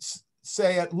would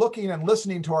say it, looking and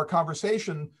listening to our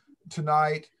conversation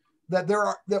tonight,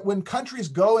 that when countries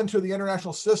go into the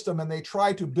international system and they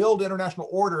try to build international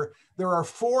order, there are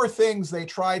four things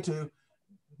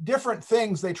different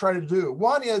things they try to do.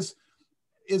 One is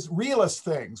realist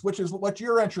things, which is what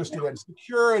you're interested in: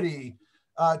 security,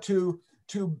 to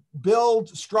build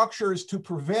structures to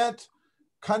prevent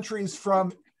countries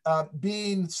from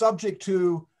being subject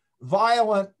to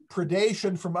violent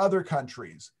predation from other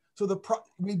countries. So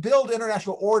we build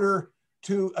international order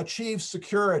to achieve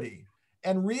security.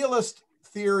 And realist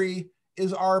theory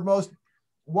is our most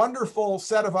wonderful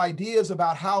set of ideas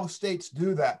about how states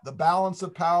do that, the balance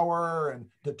of power and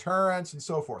deterrence and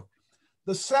so forth.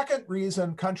 The second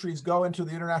reason countries go into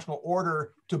the international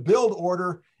order to build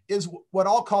order is what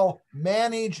I'll call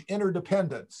manage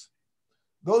interdependence.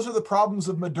 Those are the problems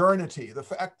of modernity. The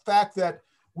fact that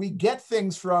we get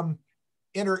things from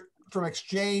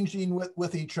exchanging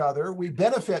with each other. We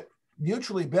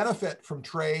mutually benefit from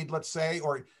trade, let's say,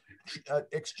 or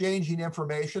exchanging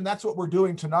information. That's what we're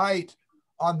doing tonight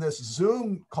on this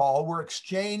Zoom call. We're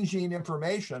exchanging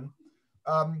information.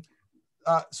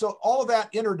 So all of that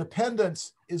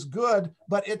interdependence is good,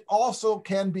 but it also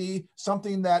can be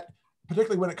something that,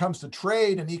 particularly when it comes to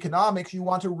trade and economics, you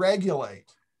want to regulate.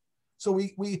 So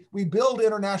we build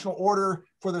international order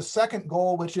for the second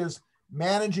goal, which is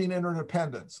managing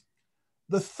interdependence.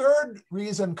 The third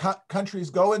reason countries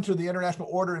go into the international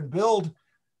order and build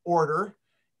order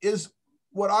is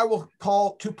what I will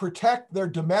call to protect their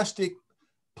domestic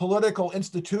political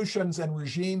institutions and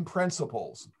regime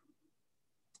principles.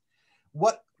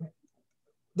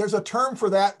 There's a term for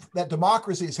that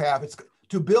democracies have. It's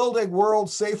to build a world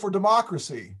safe for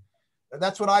democracy.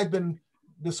 That's what I've been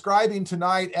describing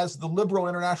tonight as the liberal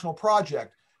international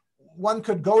project. One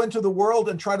could go into the world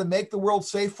and try to make the world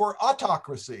safe for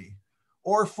autocracy,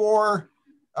 or for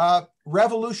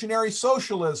revolutionary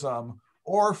socialism,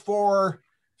 or for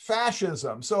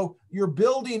fascism. So you're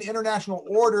building international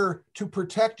order to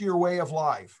protect your way of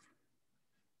life.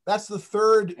 That's the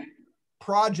third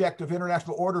project of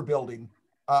international order building.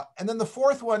 And then the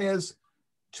fourth one is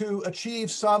to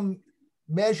achieve some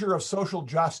measure of social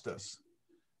justice.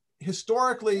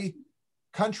 Historically,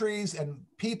 countries and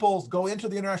peoples go into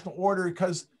the international order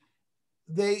because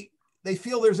they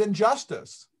feel there's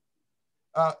injustice.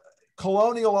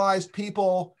 Colonialized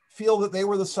people feel that they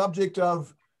were the subject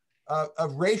of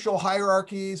racial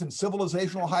hierarchies and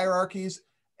civilizational hierarchies,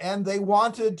 and they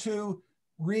wanted to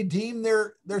redeem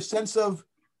their sense of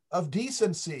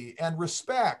decency and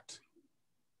respect.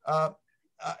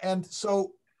 And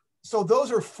so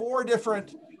those are four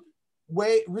different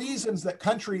reasons that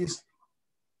countries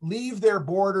leave their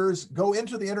borders, go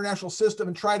into the international system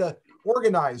and try to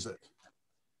organize it.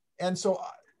 And so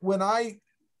when I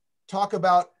talk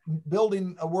about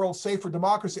building a world safe for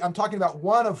democracy, I'm talking about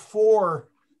one of four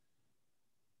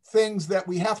things that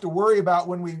we have to worry about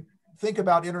when we think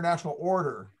about international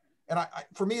order. And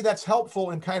for me, that's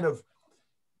helpful in kind of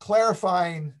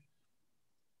clarifying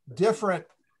different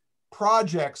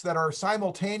projects that are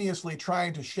simultaneously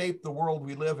trying to shape the world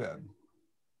we live in.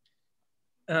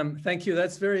 Thank you.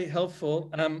 That's very helpful.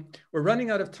 We're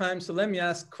running out of time, so let me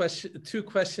ask two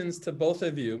questions to both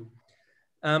of you.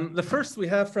 The first we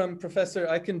have from Professor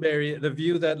Ikenberry, the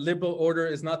view that liberal order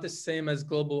is not the same as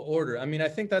global order. I mean, I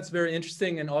think that's very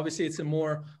interesting, and obviously it's a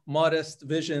more modest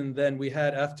vision than we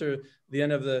had after the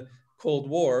end of the Cold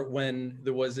War, when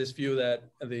there was this view that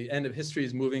the end of history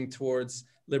is moving towards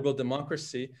liberal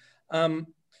democracy.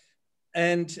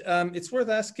 It's worth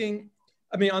asking,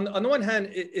 I mean, on the one hand,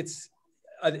 it's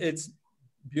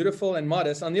beautiful and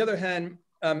modest. On the other hand,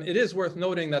 it is worth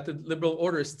noting that the liberal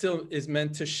order still is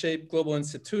meant to shape global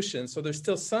institutions. So there's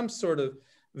still some sort of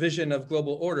vision of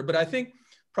global order. But I think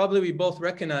probably we both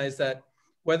recognize that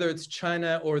whether it's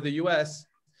China or the US,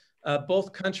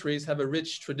 both countries have a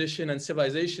rich tradition and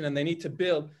civilization, and they need to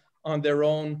build on their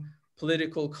own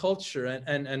political culture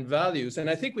and values. And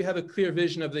I think we have a clear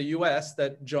vision of the US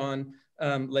that John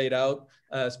laid out,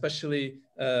 especially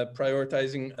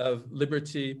prioritizing of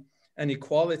liberty and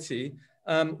equality.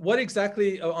 What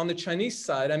exactly on the Chinese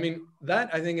side? I mean,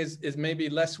 that I think is maybe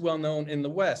less well known in the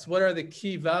West. What are the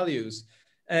key values?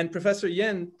 And Professor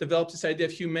Yan developed this idea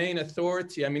of humane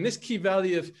authority. I mean, this key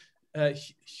value of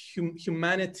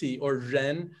humanity or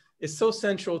ren is so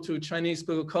central to Chinese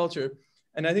political culture.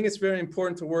 And I think it's very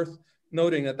important to worth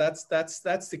noting that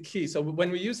that's the key. So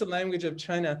when we use the language of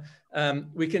China,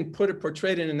 we can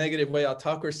portray it in a negative way,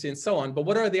 autocracy and so on. But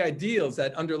what are the ideals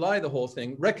that underlie the whole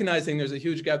thing? Recognizing there's a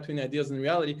huge gap between ideals and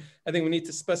reality, I think we need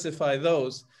to specify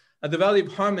those. The value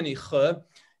of harmony, he.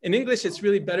 In English, it's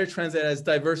really better translated as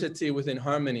diversity within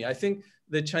harmony. I think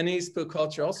the Chinese political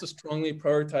culture also strongly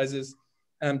prioritizes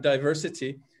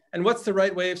diversity. And what's the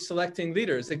right way of selecting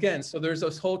leaders? Again, so there's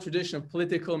this whole tradition of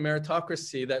political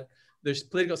meritocracy that there's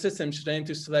political systems should aim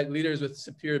to select leaders with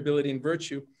superior ability and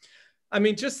virtue. I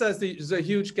mean, just as there's a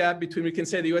huge gap between, we can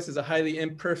say the US is a highly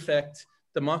imperfect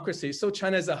democracy, so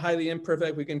China is a highly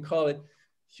imperfect, we can call it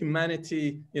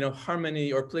humanity,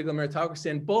 harmony or political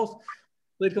meritocracy, and both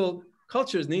political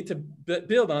cultures need to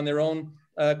build on their own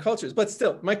cultures. But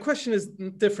still, my question is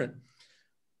different.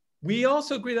 We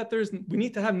also agree that we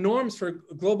need to have norms for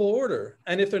global order.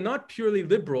 And if they're not purely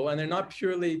liberal and they're not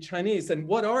purely Chinese, then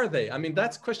what are they? I mean,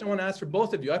 that's a question I want to ask for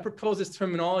both of you. I propose this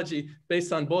terminology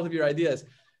based on both of your ideas.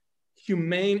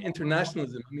 Humane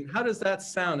internationalism. I mean, how does that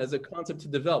sound as a concept to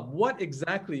develop? What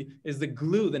exactly is the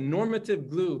glue, the normative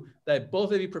glue that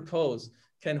both of you propose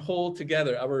can hold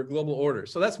together our global order?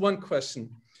 So that's one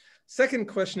question. Second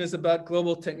question is about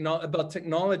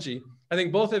technology. I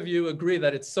think both of you agree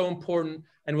that it's so important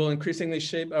and will increasingly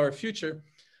shape our future.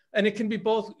 And it can be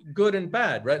both good and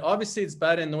bad, right? Obviously, it's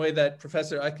bad in the way that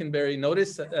Professor Ikenberry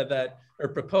noticed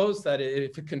proposed that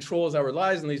if it controls our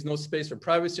lives and leaves no space for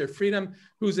privacy or freedom,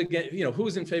 who's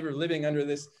in favor of living under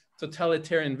this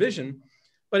totalitarian vision?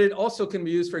 But it also can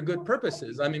be used for good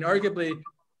purposes. I mean, arguably,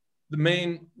 the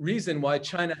main reason why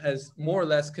China has more or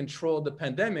less controlled the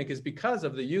pandemic is because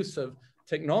of the use of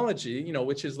technology,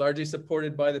 which is largely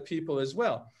supported by the people as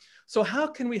well. So how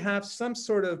can we have some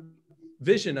sort of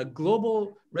vision, a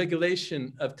global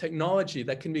regulation of technology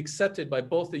that can be accepted by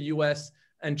both the US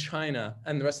and China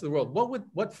and the rest of the world?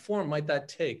 What form might that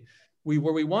take?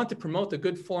 Where we want to promote the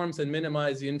good forms and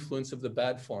minimize the influence of the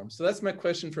bad forms. So that's my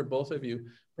question for both of you.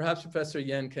 Perhaps Professor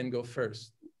Yan can go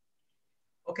first.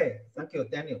 Okay, thank you,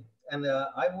 Daniel. And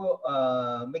I will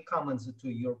make comments to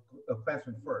your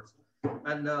question first.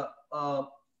 And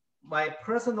my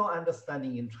personal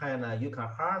understanding in China, you can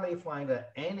hardly find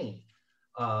any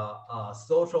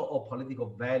social or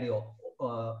political value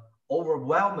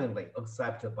overwhelmingly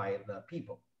accepted by the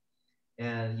people.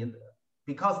 And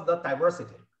because of the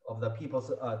diversity of the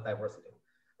people's diversity,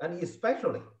 and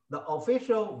especially the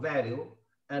official value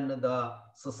and the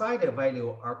societal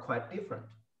value are quite different.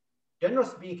 Generally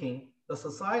speaking, the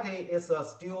society is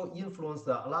still influenced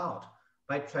a lot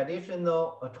by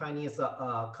traditional Chinese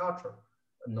culture,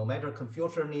 no matter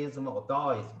Confucianism or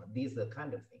Taoism, these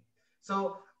kind of things.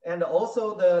 So, and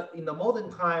also in the modern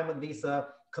time, this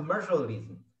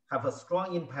commercialism have a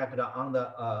strong impact on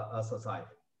the society.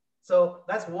 So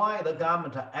that's why the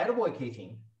government are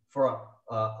advocating for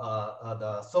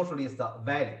the socialist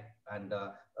value and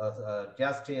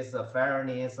justice,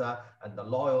 fairness, and the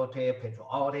loyalty,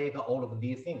 patriotic, all of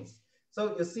these things.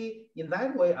 So you see, in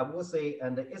that way, I would say,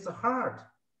 and it's hard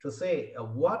to say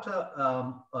what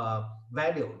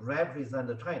value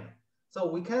represent China. So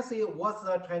we can see what's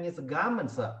the Chinese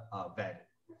government's value.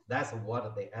 That's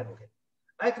what they advocate.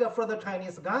 Actually, for the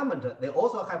Chinese government, they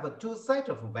also have two sets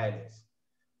of values.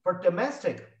 For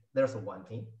domestic, there's one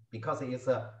thing, because it's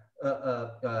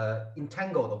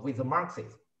entangled with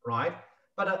Marxism, right?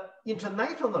 But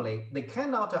internationally, they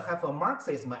cannot have a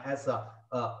Marxism as a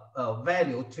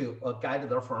value to guide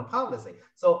their foreign policy.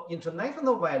 So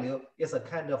international value is a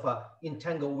kind of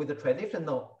entangled with the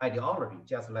traditional ideology,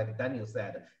 just like Daniel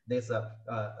said, there's a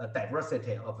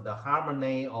diversity of the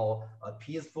harmony or a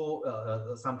peaceful,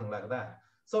 something like that.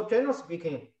 So generally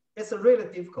speaking, it's really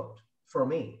difficult for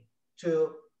me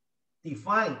to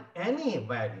define any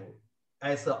value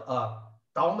as a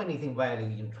dominating value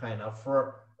in China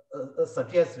for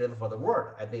suggested for the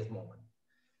world at this moment.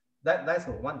 That's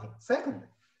one thing. Second,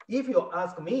 if you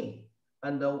ask me,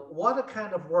 and what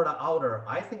kind of world order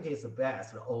I think is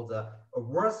best or the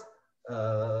worst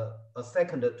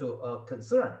second to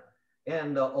concern,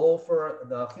 and all for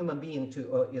the human being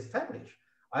to establish,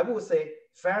 I would say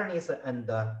fairness and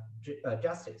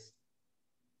justice.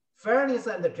 Fairness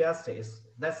and justice,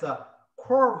 that's a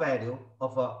core value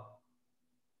of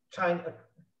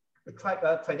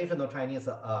traditional Chinese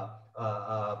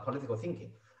political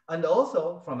thinking. And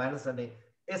also, from my understanding,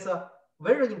 it's a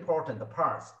very important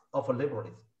part of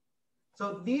liberalism.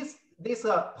 So this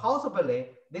possibly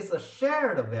this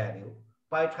shared value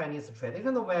by Chinese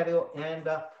traditional value and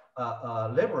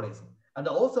liberalism, and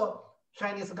also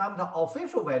Chinese government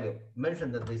official value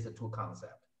mentioned these two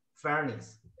concepts,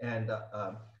 fairness and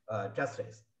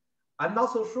justice. I'm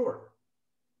not so sure.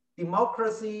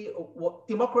 Democracy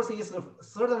is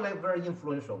certainly very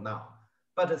influential now,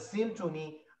 but it seems to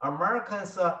me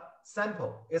Americans'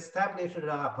 sample established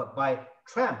up by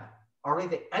Trump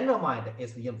already undermined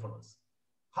its influence.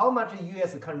 How much the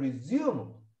US can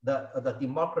resume the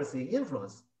democracy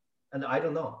influence? And I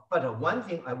don't know, but one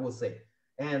thing I will say,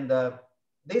 and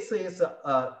this is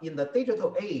in the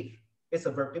digital age, it's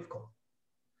very difficult.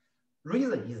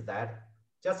 Reason is that,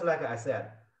 just like I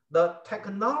said, the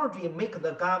technology make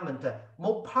the government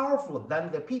more powerful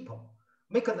than the people,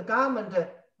 make the government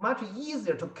much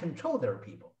easier to control their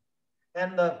people.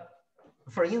 And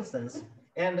for instance,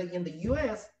 and in the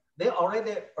US, they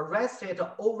already arrested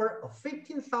over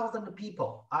 15,000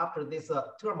 people after these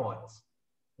turmoils.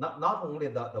 Not only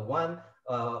the one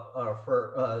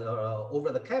for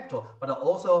over the Capitol, but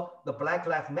also the Black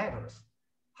Lives Matters.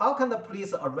 How can the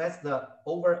police arrest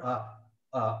over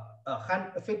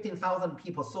 15,000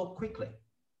 people so quickly?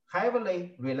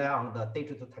 Heavily rely on the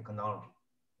digital technology,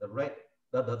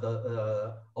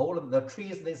 all of the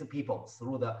trace these people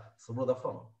through the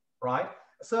phone, right?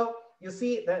 So you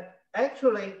see that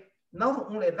actually not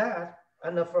only that,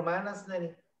 and from my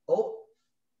understanding,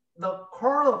 the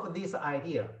core of this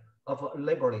idea of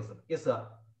liberalism is a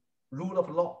rule of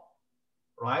law,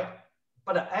 right?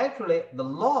 But actually the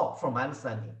law, from my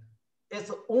understanding,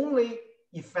 is only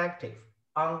effective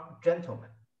on gentlemen,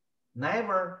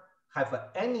 never have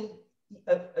any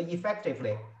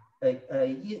effectively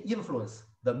influence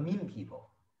the mean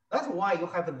people. That's why you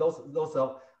have those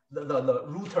the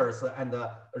looters and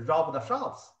rob the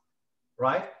shops,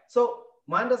 right? So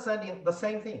my understanding, the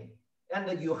same thing.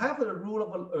 And you have the rule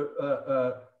of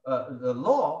the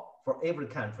law for every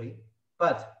country,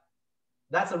 but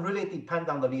that's really depend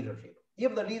on the leadership.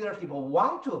 If the leadership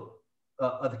want to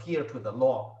adhere to the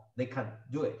law, they can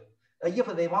do it. If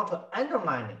they want to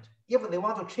undermine it, if they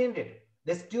want to change it,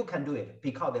 they still can do it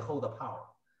because they hold the power.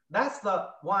 That's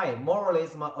why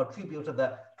moralism attributes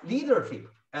the leadership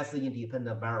as the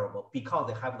independent variable, because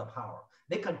they have the power.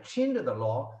 They can change the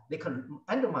law, they can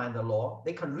undermine the law,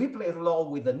 they can replace the law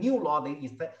with the new law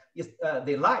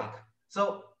they like.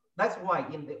 So that's why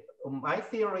in my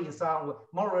theory is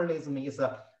moralism is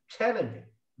challenging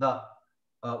the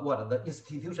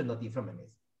institutional determinism,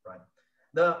 right?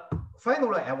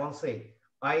 Finally, I want to say,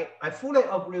 I fully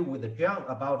agree with John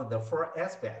about the four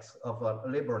aspects of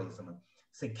liberalism: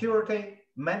 security,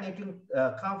 managing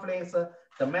conflicts,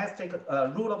 domestic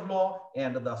rule of law,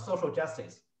 and the social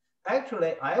justice.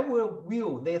 Actually, I will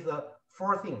view these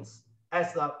four things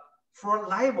as the four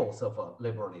levels of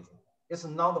liberalism. It's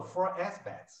not the four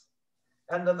aspects.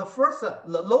 And the first,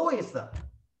 the lowest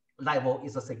level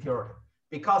is security,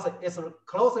 because it's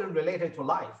closely related to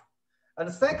life. And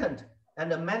the second,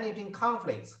 and the managing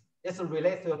conflicts is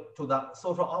related to the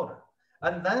social order.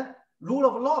 And then rule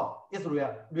of law is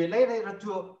related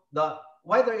to the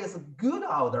whether it's good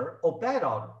order or bad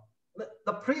order.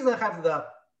 The prison have the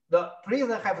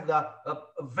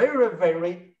very,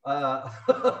 very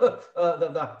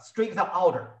the strict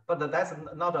order, but that's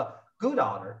not a good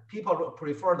order. People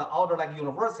prefer the order like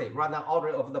university rather than order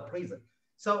of the prison.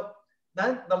 So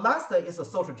then the last is the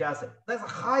social justice. That's the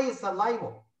highest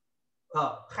level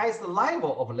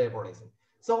of liberalism.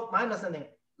 So my understanding,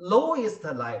 lowest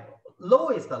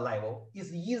level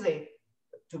is easy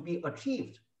to be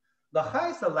achieved. The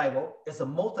highest level is the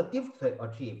most difficult to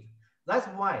achieve. That's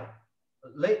why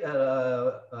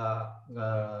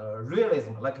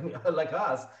realism like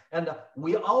us, and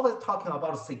we always talking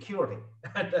about security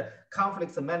and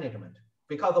conflicts management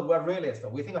because we're realists.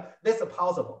 We think this is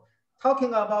possible. Talking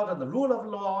about the rule of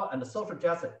law and social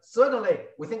justice, certainly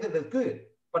we think it is good,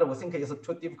 but we think it's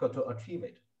too difficult to achieve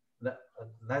it.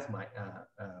 That's my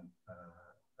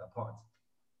point.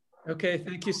 Okay,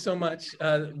 thank you so much.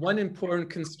 One important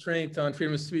constraint on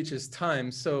freedom of speech is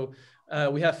time. So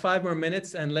we have 5 more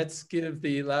minutes, and let's give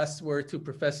the last word to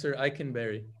Professor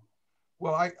Ikenberry.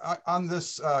 Well, I on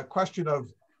this question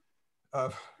of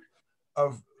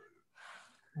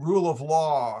rule of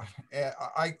law,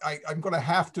 I'm going to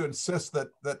have to insist that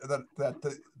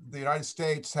the United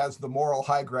States has the moral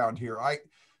high ground here.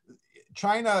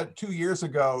 China 2 years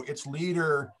ago, its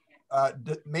leader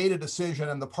made a decision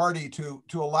in the party to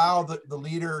allow the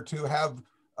leader to have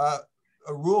a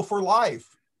rule for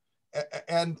life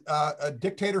and a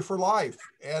dictator for life,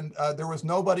 and there was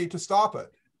nobody to stop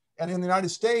it. And in the United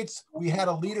States, we had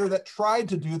a leader that tried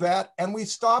to do that, and we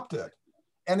stopped it.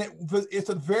 And it's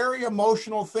a very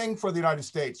emotional thing for the United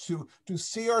States to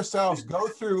see ourselves go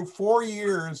through 4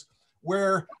 years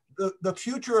where the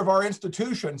future of our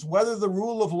institutions, whether the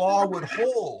rule of law would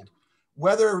hold,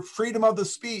 whether freedom of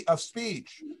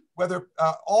speech, whether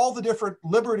all the different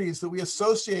liberties that we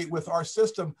associate with our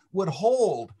system would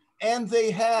hold, and they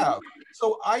have.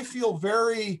 So I feel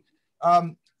very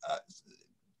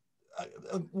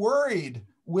worried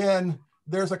when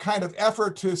there's a kind of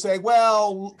effort to say,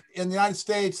 well, in the United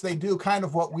States, they do kind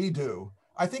of what we do.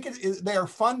 I think they are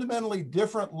fundamentally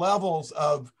different levels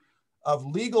of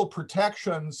legal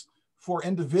protections for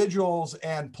individuals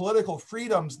and political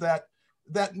freedoms that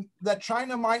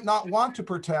China might not want to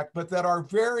protect, but that are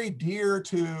very dear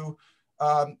to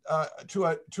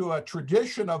a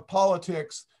tradition of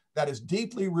politics that is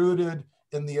deeply rooted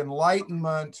in the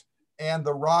Enlightenment and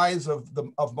the rise of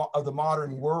the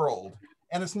modern world.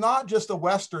 And it's not just a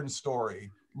Western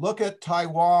story. Look at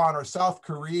Taiwan or South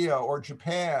Korea or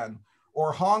Japan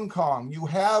or Hong Kong. You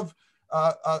have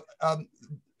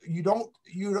you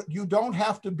don't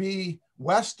have to be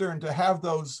Western to have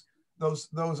those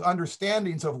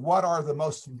understandings of what are the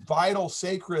most vital,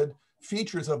 sacred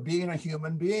features of being a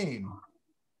human being.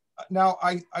 Now,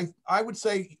 I would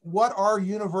say, what are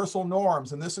universal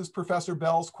norms? And this is Professor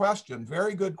Bell's question.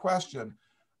 Very good question.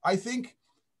 I think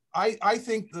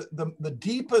the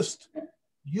deepest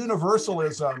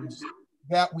universalisms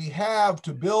that we have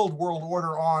to build world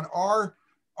order on are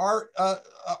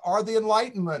the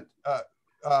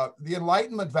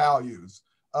Enlightenment values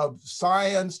of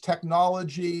science,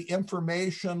 technology,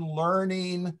 information,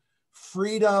 learning,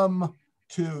 freedom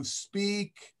to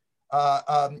speak,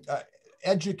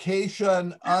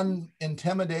 education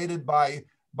unintimidated by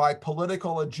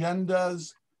political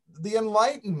agendas. The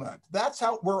Enlightenment, that's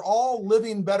how we're all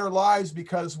living better lives,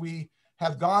 because we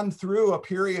have gone through a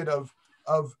period of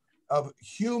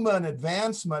human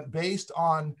advancement based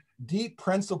on deep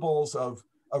principles of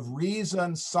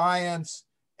reason, science,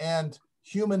 and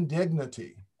human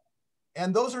dignity.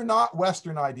 And those are not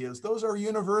Western ideas, those are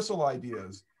universal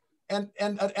ideas. And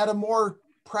at a more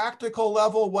practical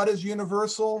level, what is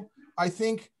universal? I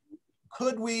think,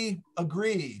 could we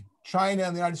agree, China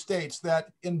and the United States,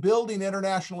 that in building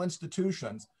international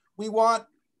institutions, we want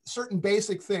certain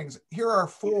basic things? Here are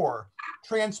 4: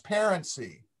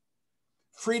 transparency,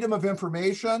 freedom of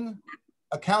information,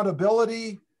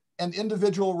 accountability, and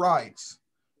individual rights.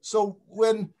 So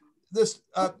when this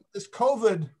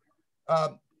COVID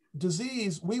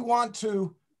disease, we want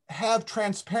to have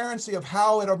transparency of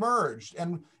how it emerged,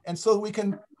 and so we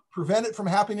can prevent it from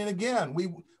happening again.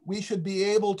 We should be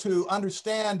able to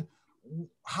understand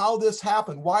how this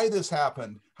happened, why this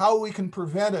happened, how we can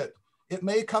prevent it. It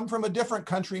may come from a different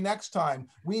country next time.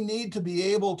 We need to be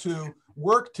able to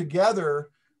work together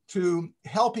to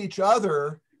help each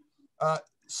other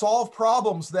solve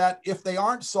problems that, if they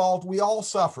aren't solved, we all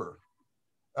suffer.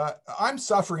 I'm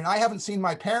suffering. I haven't seen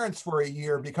my parents for a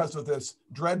year because of this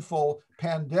dreadful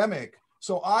pandemic.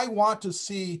 So I want to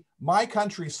see my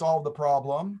country solve the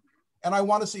problem, and I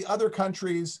want to see other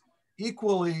countries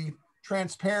equally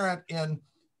transparent in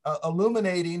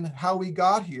illuminating how we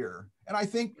got here. And I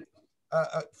think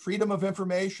freedom of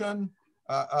information,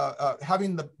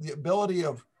 having the ability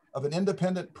of an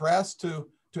independent press to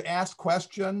ask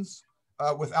questions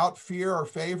without fear or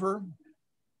favor,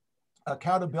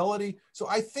 accountability. So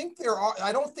I think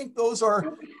I don't think those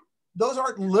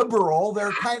aren't liberal.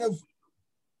 They're kind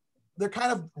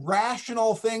of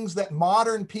rational things that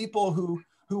modern people who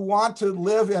want to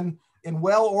live in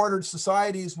well-ordered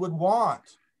societies would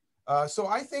want. So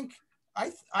I think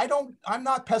I'm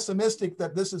not pessimistic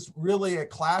that this is really a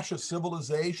clash of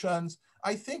civilizations.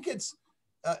 I think it's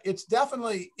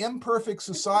definitely imperfect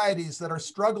societies that are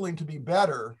struggling to be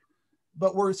better,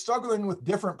 but we're struggling with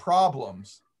different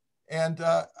problems. And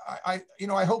I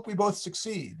hope we both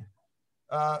succeed.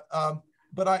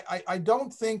 But I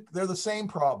don't think they're the same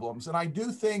problems. And I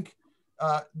do think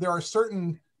there are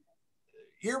certain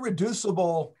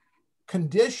irreducible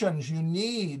conditions you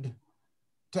need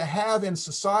to have in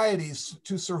societies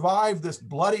to survive this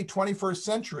bloody 21st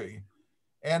century.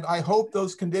 And I hope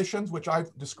those conditions, which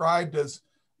I've described as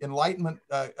Enlightenment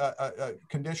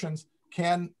conditions,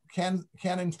 can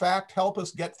in fact help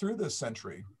us get through this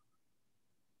century.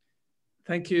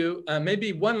 Thank you.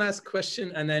 Maybe one last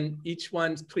question, and then each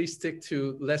one, please stick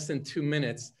to less than 2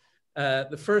 minutes.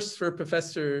 The first for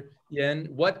Professor Yan,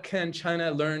 what can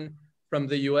China learn from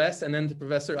the US? And then to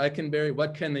Professor Ikenberry,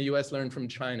 what can the US learn from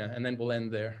China? And then we'll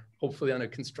end there, hopefully on a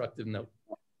constructive note.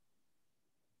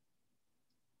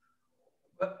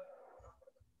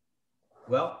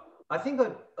 Well, I think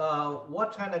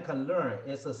what China can learn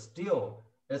is still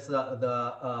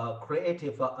the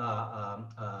creative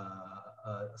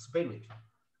spirit.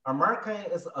 America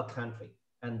is a country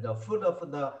and full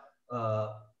of the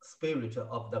spirit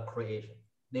of the creation.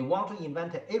 They want to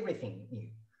invent everything new,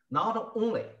 not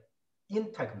only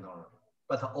in technology,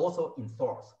 but also in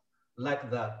thoughts, like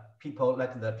the people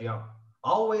like the John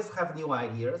always have new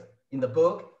ideas. In the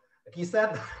book, he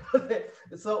said,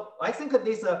 so I think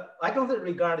this, I don't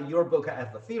regard your book as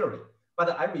the theory,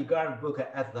 but I regard the book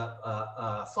as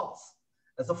the sauce.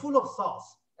 It's full of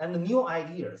sauce and new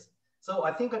ideas. So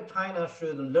I think China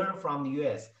should learn from the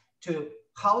US to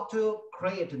how to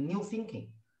create new thinking,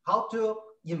 how to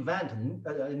invent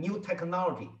new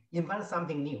technology, invent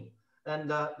something new. And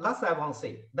last I want to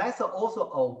say, that's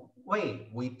also a way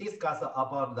we discuss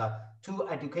about the two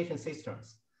education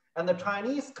systems. And the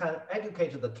Chinese can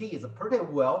educate the kids pretty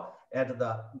well at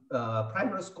the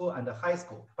primary school and the high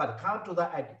school, but come to the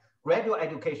graduate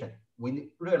education, we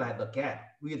realize the gap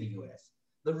with the US.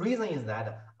 The reason is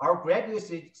that our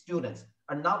graduate students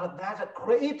are not that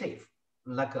creative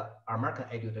like American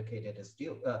educated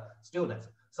students.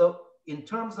 So in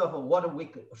terms of what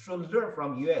we should learn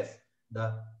from US,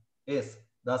 is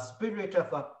the spirit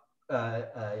of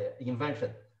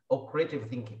invention or creative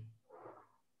thinking.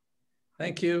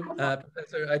 Thank you.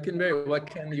 Professor Ikenberry, what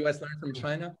can the US learn from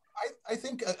China? I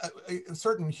think a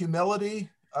certain humility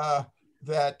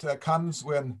that comes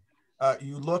when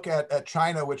you look at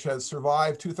China, which has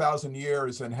survived 2,000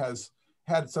 years and has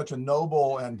had such a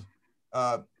noble and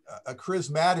a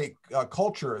charismatic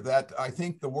culture that I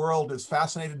think the world is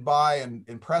fascinated by and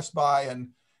impressed by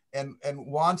and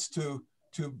wants to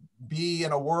be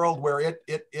in a world where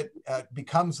it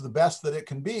becomes the best that it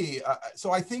can be. So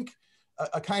I think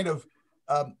a kind of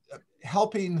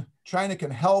helping China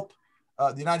can help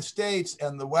the United States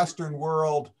and the Western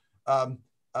world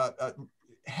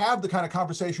have the kind of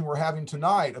conversation we're having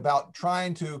tonight about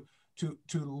trying to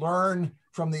learn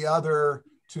from the other,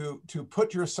 to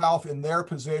put yourself in their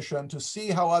position, to see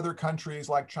how other countries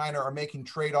like China are making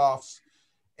trade-offs,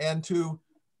 and to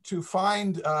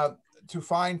find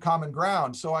common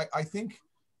ground. So I think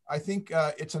we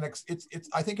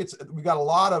got a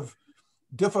lot of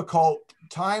difficult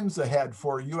times ahead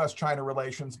for U.S.-China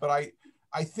relations, but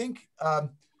I think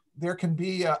there can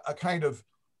be a kind of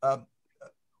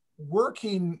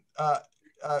working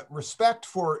respect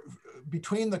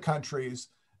between the countries,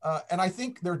 and I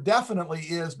think there definitely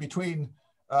is between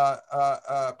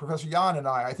Professor Yan and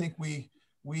I. I think we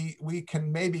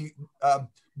can maybe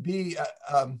be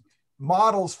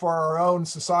models for our own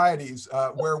societies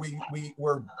where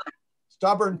we're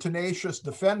stubborn, tenacious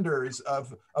defenders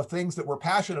of things that we're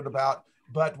passionate about,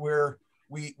 but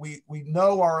we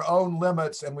know our own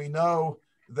limits, and we know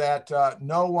that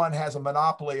no one has a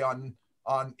monopoly on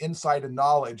insight and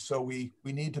knowledge. So we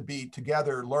need to be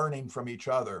together learning from each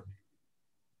other.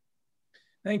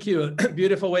 Thank you.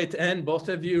 Beautiful way to end. Both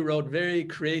of you wrote very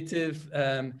creative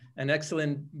and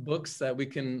excellent books that we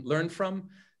can learn from.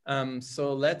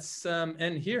 So let's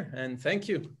end here, and thank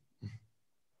you.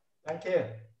 Thank you.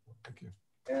 Thank you.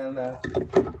 And I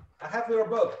have your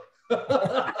book.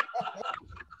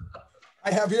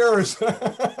 I have yours.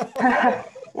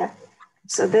 Yeah.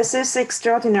 So this is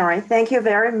extraordinary. Thank you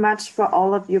very much for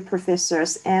all of you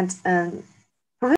professors. And